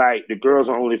look at the girls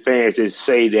on OnlyFans that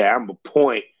say that I'm a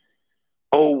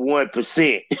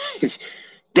 0.01%,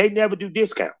 they never do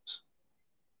discounts.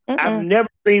 I've never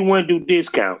seen one do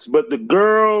discounts, but the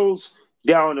girls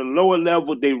down on the lower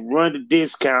level, they run the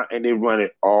discount and they run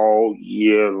it all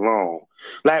year long.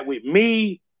 With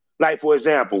me, for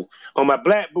example, on my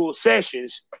Black Bull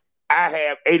sessions, I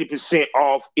have 80%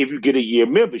 off if you get a year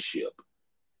membership.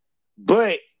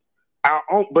 But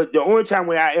the only time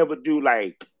when I ever do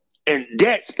and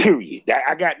that's period.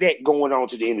 I got that going on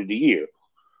to the end of the year.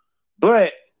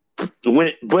 But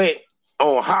on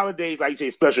holidays, like you say,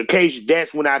 special occasions,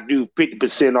 that's when I do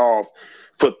 50% off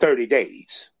for 30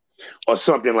 days or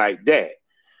something like that.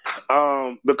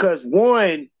 Because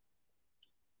one,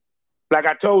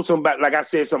 I told somebody, I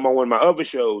said something on one of my other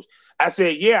shows, I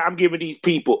said, yeah, I'm giving these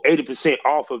people 80%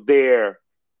 off of their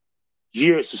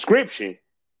year subscription,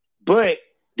 but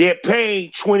they're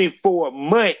paying 24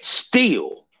 months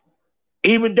still,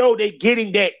 even though they're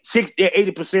getting that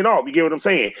 80% off. You get what I'm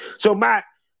saying? So my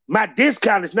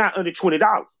discount is not under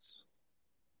 $20.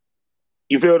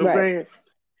 You feel what I'm saying?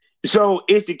 So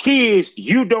it's the key is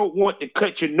you don't want to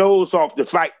cut your nose off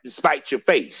to spite your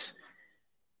face,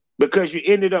 because you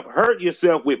ended up hurting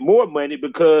yourself with more money.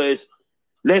 Because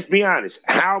let's be honest,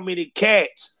 how many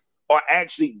cats are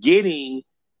actually getting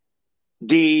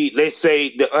the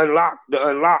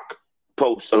unlock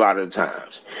posts a lot of the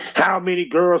times? How many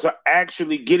girls are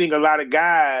actually getting a lot of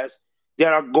guys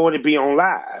that are going to be on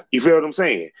live. You feel what I'm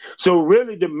saying? So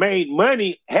really the main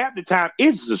money half the time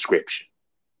is a subscription.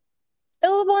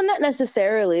 Oh, well, not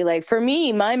necessarily. Like for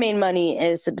me, my main money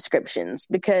is subscriptions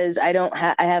because I don't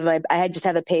have. I just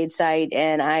have a paid site,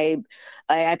 and I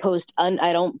post.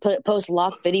 I don't post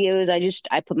locked videos.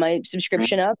 I put my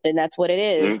subscription up, and that's what it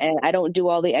is. And I don't do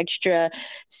all the extra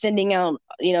sending out,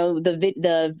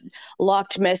 the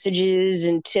locked messages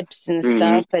and tips and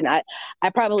stuff. And I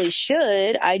probably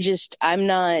should. I'm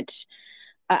not.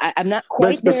 I'm not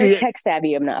quite there. Tech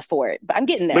savvy. I'm not for it, but I'm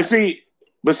getting there.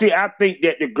 But see, I think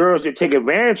that the girls that take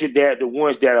advantage of that, the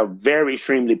ones that are very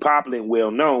extremely popular and well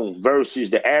known,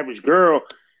 versus the average girl.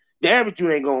 The average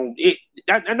dude ain't going.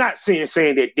 I'm not saying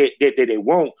that they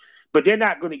won't, but they're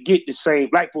not going to get the same.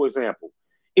 Like for example,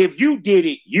 if you did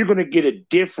it, you're going to get a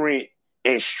different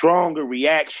and stronger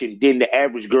reaction than the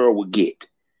average girl would get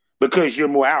because you're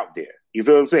more out there. You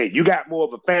feel what I'm saying? You got more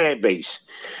of a fan base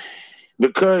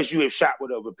because you have shot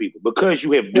with other people, because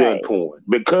you have done porn,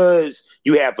 because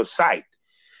you have a site.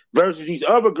 Versus these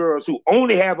other girls who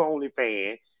only have an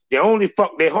OnlyFans, they only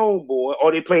fuck their homeboy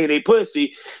or they play their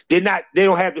pussy. They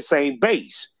don't have the same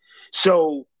base.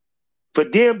 So for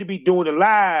them to be doing it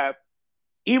live,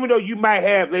 even though you might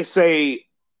have, let's say,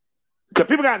 because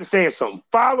people got to understand something,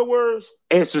 followers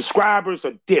and subscribers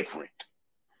are different.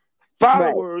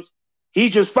 Followers, he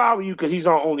just follow you because he's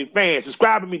on OnlyFans.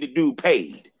 Subscribing me, the dude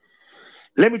paid.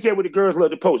 Let me tell you what the girls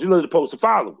love to post. They love to post the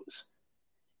followers,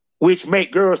 which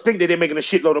make girls think that they're making a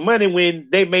shitload of money when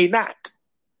they may not,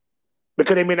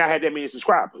 because they may not have that many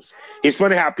subscribers. It's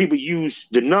funny how people use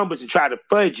the numbers and try to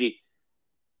fudge it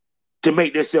to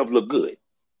make themselves look good.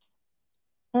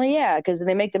 Well, yeah, because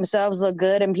they make themselves look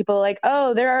good, and people are like,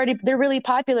 oh, they're really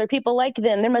popular. People like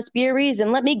them. There must be a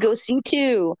reason. Let me go see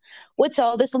too. What's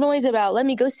all this noise about? Let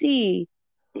me go see.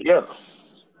 Yeah,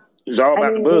 it's all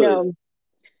about the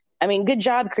buzz. Good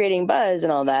job creating buzz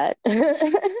and all that.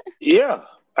 Yeah.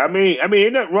 I mean,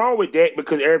 ain't nothing wrong with that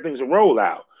because everything's a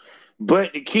rollout.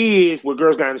 But the key is what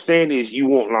girls gotta understand is you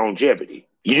want longevity.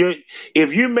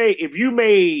 If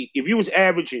you was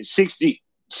averaging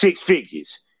 66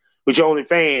 figures with your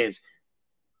OnlyFans,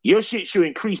 your shit should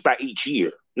increase by each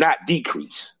year, not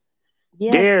decrease.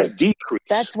 Yes, there's decrease.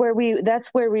 That's where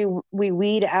we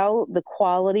weed out the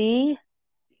quality.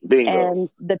 Bingo. And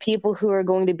the people who are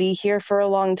going to be here for a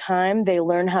long time, they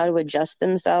learn how to adjust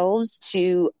themselves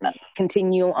to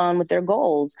continue on with their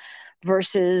goals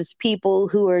versus people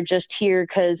who are just here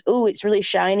because, oh, it's really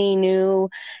shiny, new,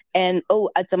 and, oh,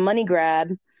 it's a money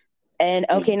grab. And,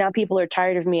 okay, now people are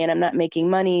tired of me and I'm not making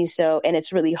money. And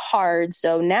it's really hard.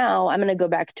 So now I'm going to go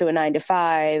back to a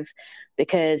 9-to-5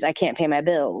 because I can't pay my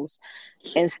bills.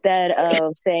 Instead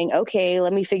of saying, okay,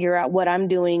 let me figure out what I'm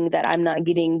doing that I'm not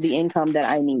getting the income that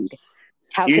I need.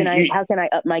 How can I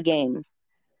up my game?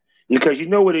 Because you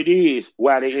know what it is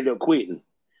why they end up quitting.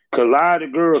 Because a lot of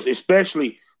the girls,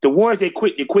 especially the ones that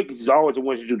quit the quickest, is always the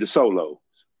ones who do the solos.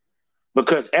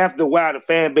 Because after a while, the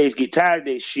fan base get tired of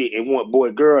that shit and want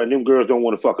boy girl, and them girls don't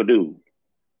want to fuck a dude.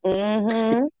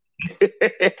 Mm-hmm.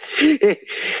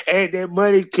 And their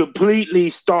money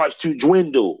completely starts to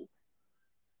dwindle.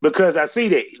 Because I see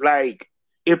that, like,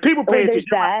 if people pay attention,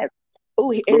 that. Oh,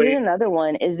 here's another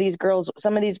one. Is these girls?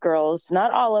 Some of these girls,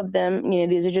 not all of them.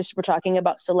 These are just, we're talking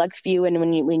about select few. And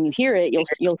when you hear it,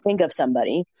 you'll think of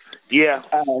somebody. Yeah.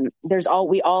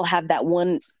 We all have that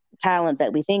one talent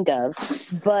that we think of,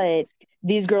 but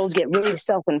these girls get really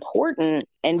self-important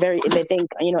and they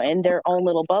think, in their own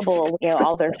little bubble,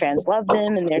 all their fans love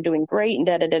them and they're doing great and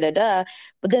da-da-da-da-da.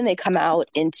 But then they come out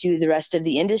into the rest of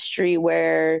the industry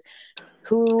where,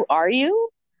 who are you?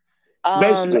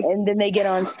 And then they get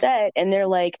on set and they're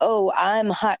like, oh,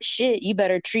 I'm hot shit. You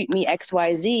better treat me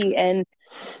XYZ. And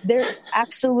they're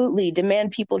absolutely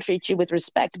demand people treat you with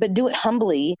respect, but do it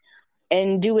humbly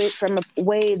and do it from a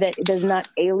way that does not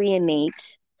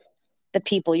alienate the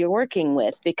people you're working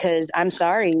with. Because I'm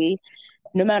sorry,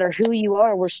 no matter who you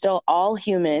are, we're still all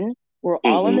human. We're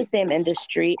all in the same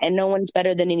industry and no one's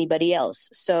better than anybody else.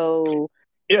 So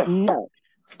yeah. No.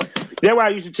 That's why I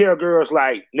used to tell girls,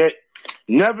 like,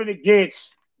 nothing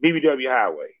against BBW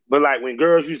Highway, but like when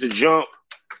girls used to jump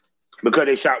because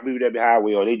they shot BBW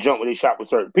Highway or they jump when they shot with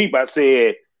certain people, I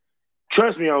said,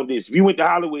 trust me on this. If you went to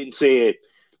Hollywood and said,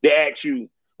 they asked you,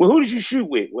 well, who did you shoot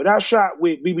with? Well, I shot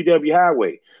with BBW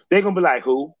Highway. They're going to be like,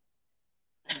 who?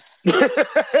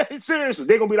 Seriously,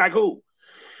 they're going to be like, who?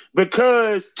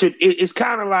 Because it's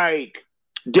kind of like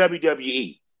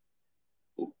WWE.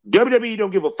 WWE don't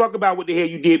give a fuck about what the hell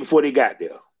you did before they got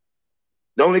there.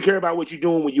 They only care about what you're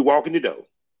doing when you walk in the door.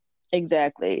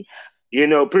 Exactly.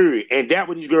 Period. And that's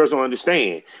what these girls don't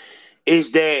understand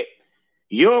is that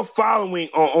your following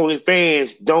on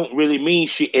OnlyFans don't really mean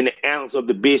shit in the ounce of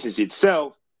the business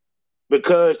itself,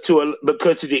 because to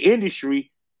the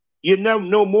industry, you're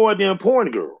no more than a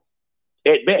porn girl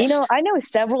at best. You know, I know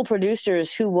several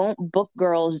producers who won't book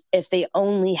girls if they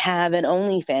only have an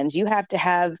OnlyFans. You have to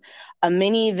have a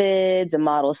ManyVids, a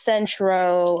Model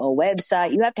Centro, a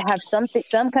website. You have to have some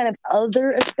kind of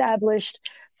other established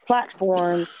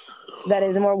platform that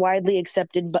is more widely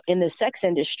accepted in the sex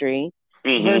industry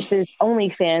versus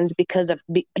OnlyFans because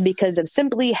of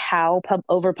simply how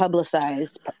over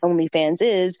publicized OnlyFans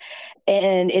is,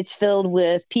 and it's filled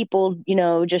with people, you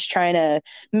know, just trying to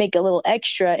make a little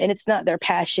extra, and it's not their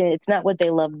passion, it's not what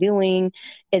they love doing,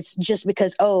 it's just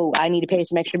because, oh, I need to pay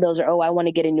some extra bills, or oh, I want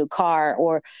to get a new car,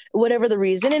 or whatever the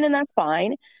reason, and that's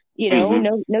fine. You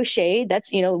know, no shade.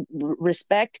 That's, you know,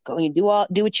 respect. Go, you do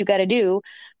what you got to do,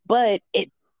 but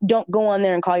don't go on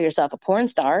there and call yourself a porn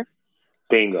star.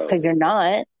 Bingo. Because you're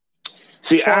not.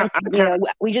 See,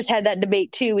 we just had that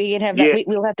debate too. We can have that.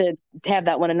 We'll have to have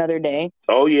that one another day.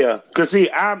 Oh yeah, because see,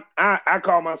 I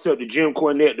call myself the Jim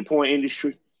Cornette of the porn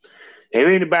industry. If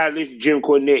anybody listen to Jim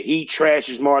Cornette, he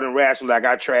trashes modern wrestling like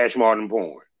I trash modern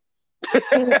porn.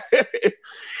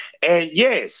 And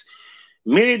yes,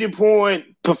 many of the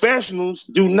porn professionals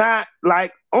do not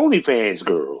like OnlyFans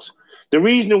girls. The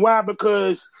reason why,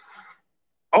 because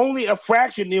only a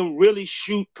fraction of them really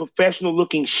shoot professional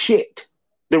looking shit.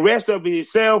 The rest of it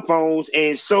is cell phones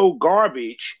and so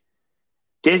garbage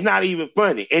that's not even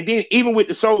funny. And then even with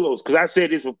the solos, because I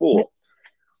said this before,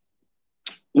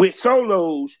 with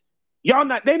solos, they're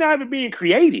not even being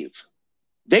creative.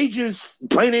 They just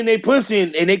playing in their pussy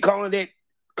and they calling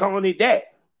it that.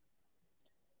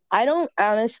 I don't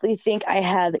honestly think I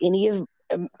have any of.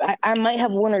 I might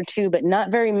have one or two, but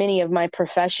not very many of my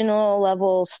professional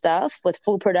level stuff with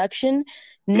full production.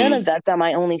 None of that's on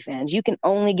my OnlyFans. You can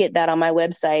only get that on my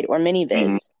website or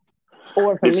ManyVids,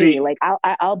 or for me. Like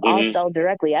I'll sell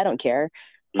directly. I don't care.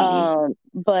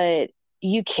 But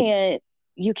you can't.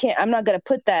 I'm not going to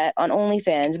put that on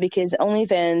OnlyFans, because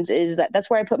OnlyFans is that's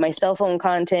where I put my cell phone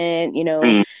content. You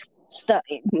know, stuff.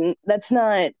 That's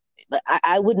not.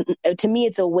 I wouldn't. To me,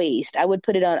 it's a waste. I would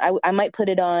put it on. I might put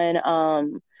it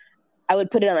on. I would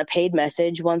put it on a paid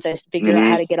message once I figure out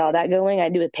how to get all that going. I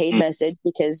do a paid message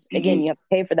because, again, you have to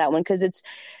pay for that one because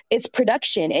it's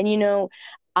production, and you know,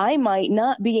 I might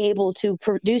not be able to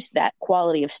produce that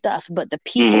quality of stuff, but the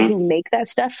people who make that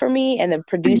stuff for me and the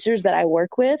producers that I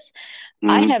work with,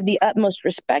 I have the utmost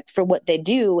respect for what they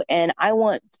do, and I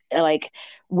want, like,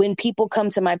 when people come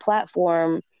to my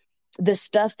platform, the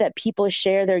stuff that people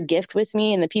share their gift with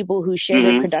me and the people who share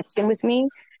their production with me,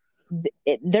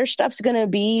 their stuff's going to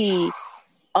be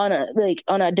on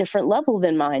a different level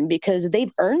than mine, because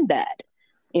they've earned that,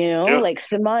 you know, like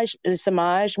Samaj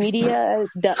Media,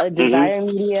 Desire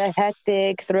Media,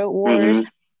 Hectic, Throat Wars,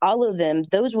 all of them.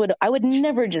 I would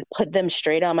never just put them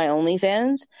straight on my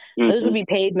OnlyFans. Those would be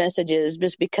paid messages,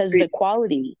 just because the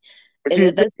quality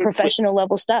that's professional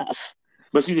level stuff.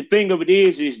 But see, the thing of it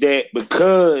is that,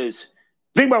 because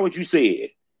think about what you said.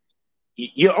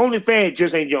 Your OnlyFans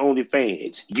just ain't your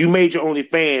OnlyFans. You made your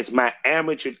OnlyFans my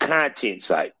amateur content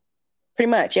site. Pretty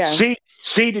much, yeah. See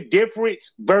the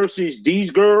difference versus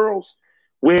these girls,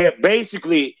 where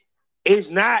basically it's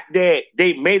not that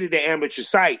they made it an amateur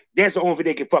site. That's the only thing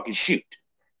they can fucking shoot.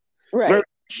 Right. Versus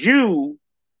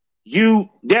you.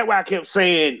 That's why I kept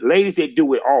saying, ladies that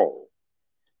do it all.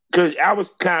 Because I was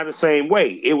kind of the same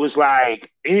way. It was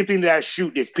like anything that I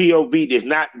shoot that's POV that's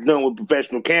not done with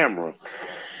professional camera,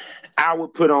 I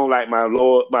would put on like my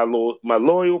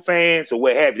loyal fans or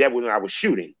what have you. That was when I was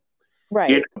shooting. Right.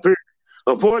 You know,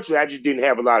 unfortunately, I just didn't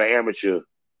have a lot of amateur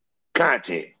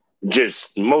content.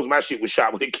 Just most of my shit was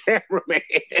shot with a camera, man.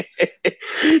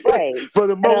 Right. For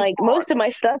the most part. Most of my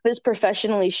stuff is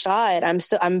professionally shot. I'm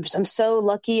so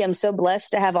lucky. I'm so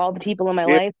blessed to have all the people in my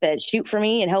life that shoot for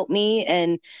me and help me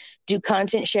and do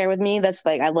content share with me. That's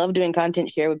like, I love doing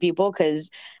content share with people because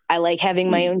I like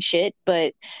having my own shit,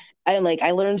 but I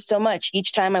learned so much.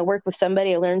 Each time I work with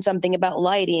somebody, I learn something about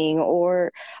lighting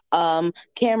or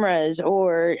cameras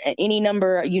or any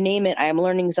number, you name it. I'm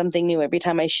learning something new every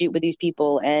time I shoot with these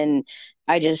people. And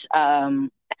I just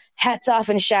hats off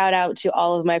and shout out to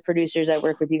all of my producers I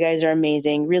work with. You guys are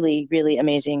amazing. Really, really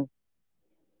amazing.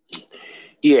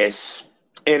 Yes.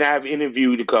 And I've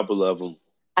interviewed a couple of them.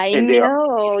 I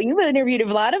know. You've interviewed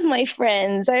a lot of my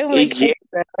friends. I love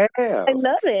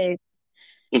it.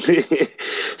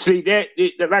 See, that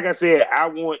like I said, I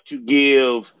want to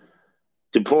give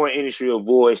the porn industry a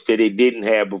voice that they didn't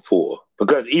have before.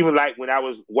 Because even like when I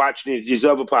was watching this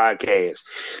other podcast,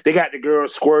 they got the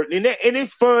girls squirting, and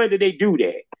it's fun that they do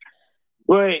that.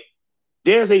 But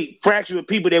there's a fraction of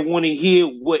people that want to hear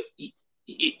what.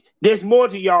 There's more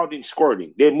to y'all than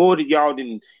squirting. There's more to y'all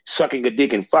than sucking a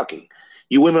dick and fucking.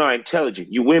 You women are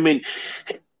intelligent. You women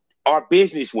are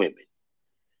business women.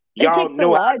 It takes a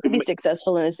lot to be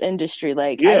successful in this industry.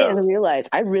 Like, I didn't realize.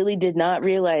 I really did not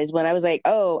realize when I was like,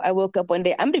 oh, I woke up one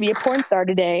day, I'm going to be a porn star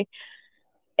today.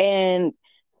 And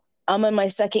I'm in my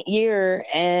second year,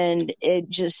 and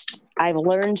I've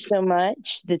learned so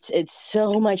much. It's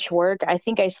so much work. I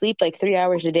think I sleep like 3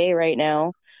 hours a day right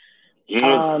now.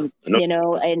 And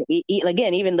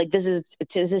again, even like this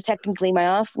is technically my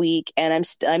off week, and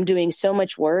I'm doing so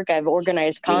much work. I've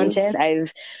organized content.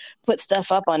 I've put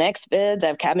stuff up on XVids.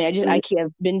 I've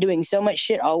been doing so much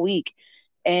shit all week,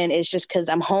 and it's just because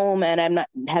I'm home and I'm not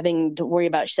having to worry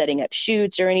about setting up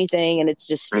shoots or anything. And it's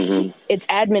just it's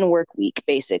admin work week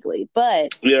basically.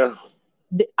 But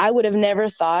I would have never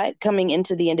thought coming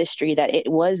into the industry that it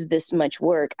was this much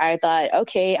work. I thought,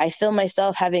 okay, I film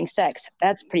myself having sex.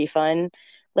 That's pretty fun.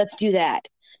 Let's do that.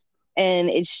 And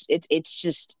it's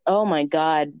just, oh my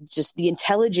God, just the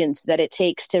intelligence that it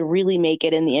takes to really make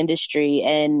it in the industry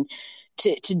and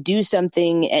to do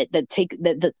something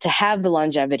to have the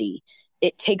longevity.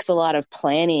 It takes a lot of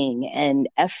planning and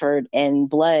effort and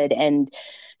blood and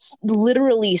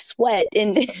literally sweat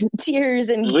and tears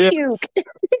and puke.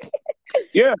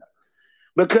 Yeah,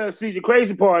 because see, the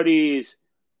crazy part is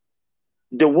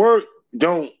the work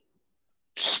don't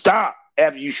stop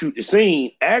after you shoot the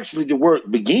scene. Actually, the work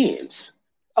begins.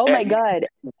 Oh my God.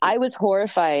 I was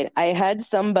horrified. I had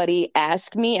somebody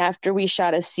ask me after we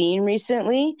shot a scene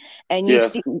recently, and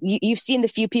you've seen the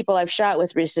few people I've shot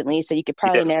with recently, so you could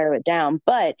probably narrow it down.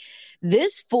 But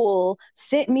this fool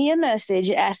sent me a message,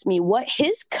 asked me what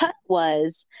his cut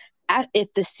was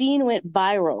if the scene went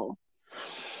viral.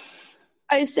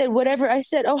 I said, whatever. I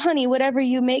said, oh, honey, whatever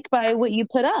you make by what you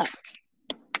put up.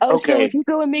 Oh, okay. So if you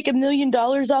go and make $1 million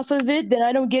off of it, then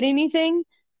I don't get anything?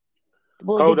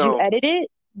 Well, did you edit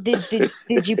it?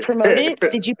 Did you promote it?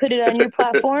 Did you put it on your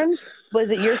platforms?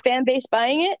 Was it your fan base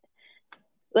buying it?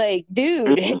 Like,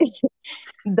 dude,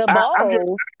 the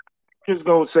balls. I'm just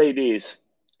going to say this,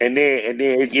 and then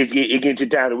it gets to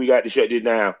time that we got to shut this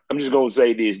down. I'm just going to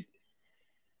say this.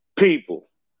 People,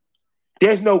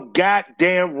 there's no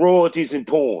goddamn royalties in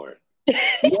porn.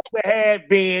 Never have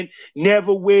been,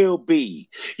 never will be.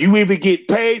 You either get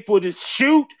paid for the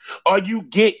shoot or you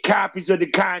get copies of the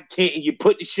content and you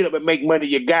put the shit up and make money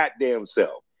your goddamn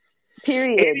self.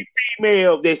 Period. Any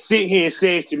female that sit here and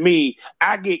says to me,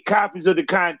 I get copies of the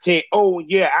content, oh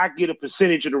yeah, I get a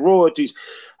percentage of the royalties,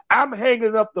 I'm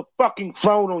hanging up the fucking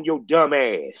phone on your dumb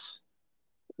ass.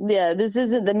 Yeah, this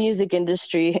isn't the music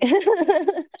industry.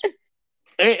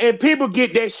 And people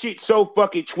get that shit so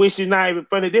fucking twisted, not even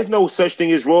funny. There's no such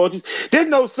thing as royalties. There's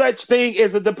no such thing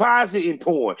as a deposit in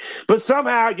porn. But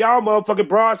somehow y'all motherfucking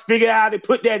broads figure out how to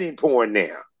put that in porn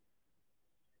now.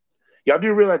 Y'all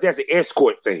do realize that's an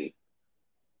escort thing.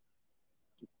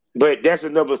 But that's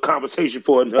another conversation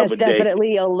for another day. That's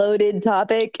definitely a loaded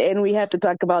topic, and we have to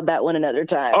talk about that one another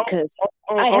time because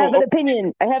I have an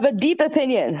opinion. I have a deep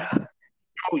opinion.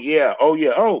 Oh, yeah.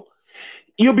 Oh,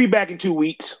 you'll be back in 2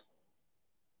 weeks.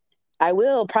 I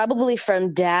will, probably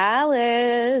from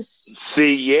Dallas.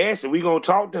 See, yes, and we're going to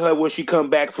talk to her when she come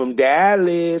back from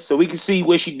Dallas so we can see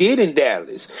what she did in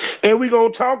Dallas. And we're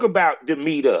going to talk about the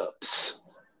meetups.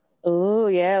 Oh,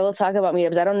 yeah, we'll talk about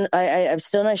meetups. I'm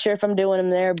still not sure if I'm doing them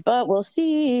there, but we'll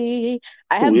see.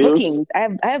 I have bookings. I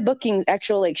have bookings,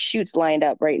 actual like shoots lined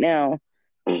up right now.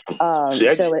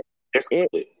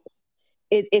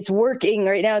 It's working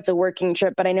right now. It's a working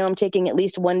trip, but I know I'm taking at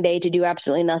least one day to do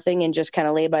absolutely nothing and just kind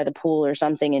of lay by the pool or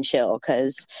something and chill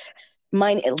because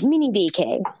mini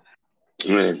vacay.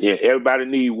 Yeah, everybody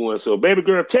need one. So, baby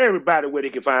girl, tell everybody where they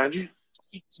can find you.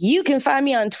 You can find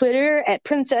me on Twitter at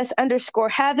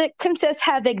princess_havoc,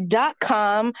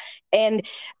 princesshavoc.com. And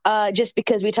just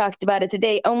because we talked about it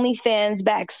today,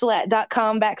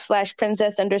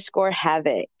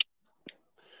 onlyfans.com/princess_havoc.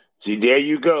 See, there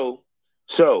you go.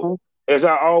 So, as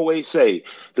I always say,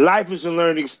 life is a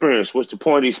learning experience. What's the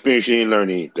point of the experience? You didn't learn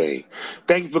anything.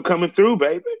 Thank you for coming through,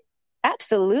 baby.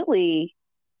 Absolutely.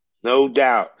 No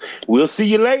doubt. We'll see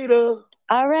you later.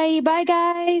 All right. Bye,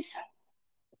 guys.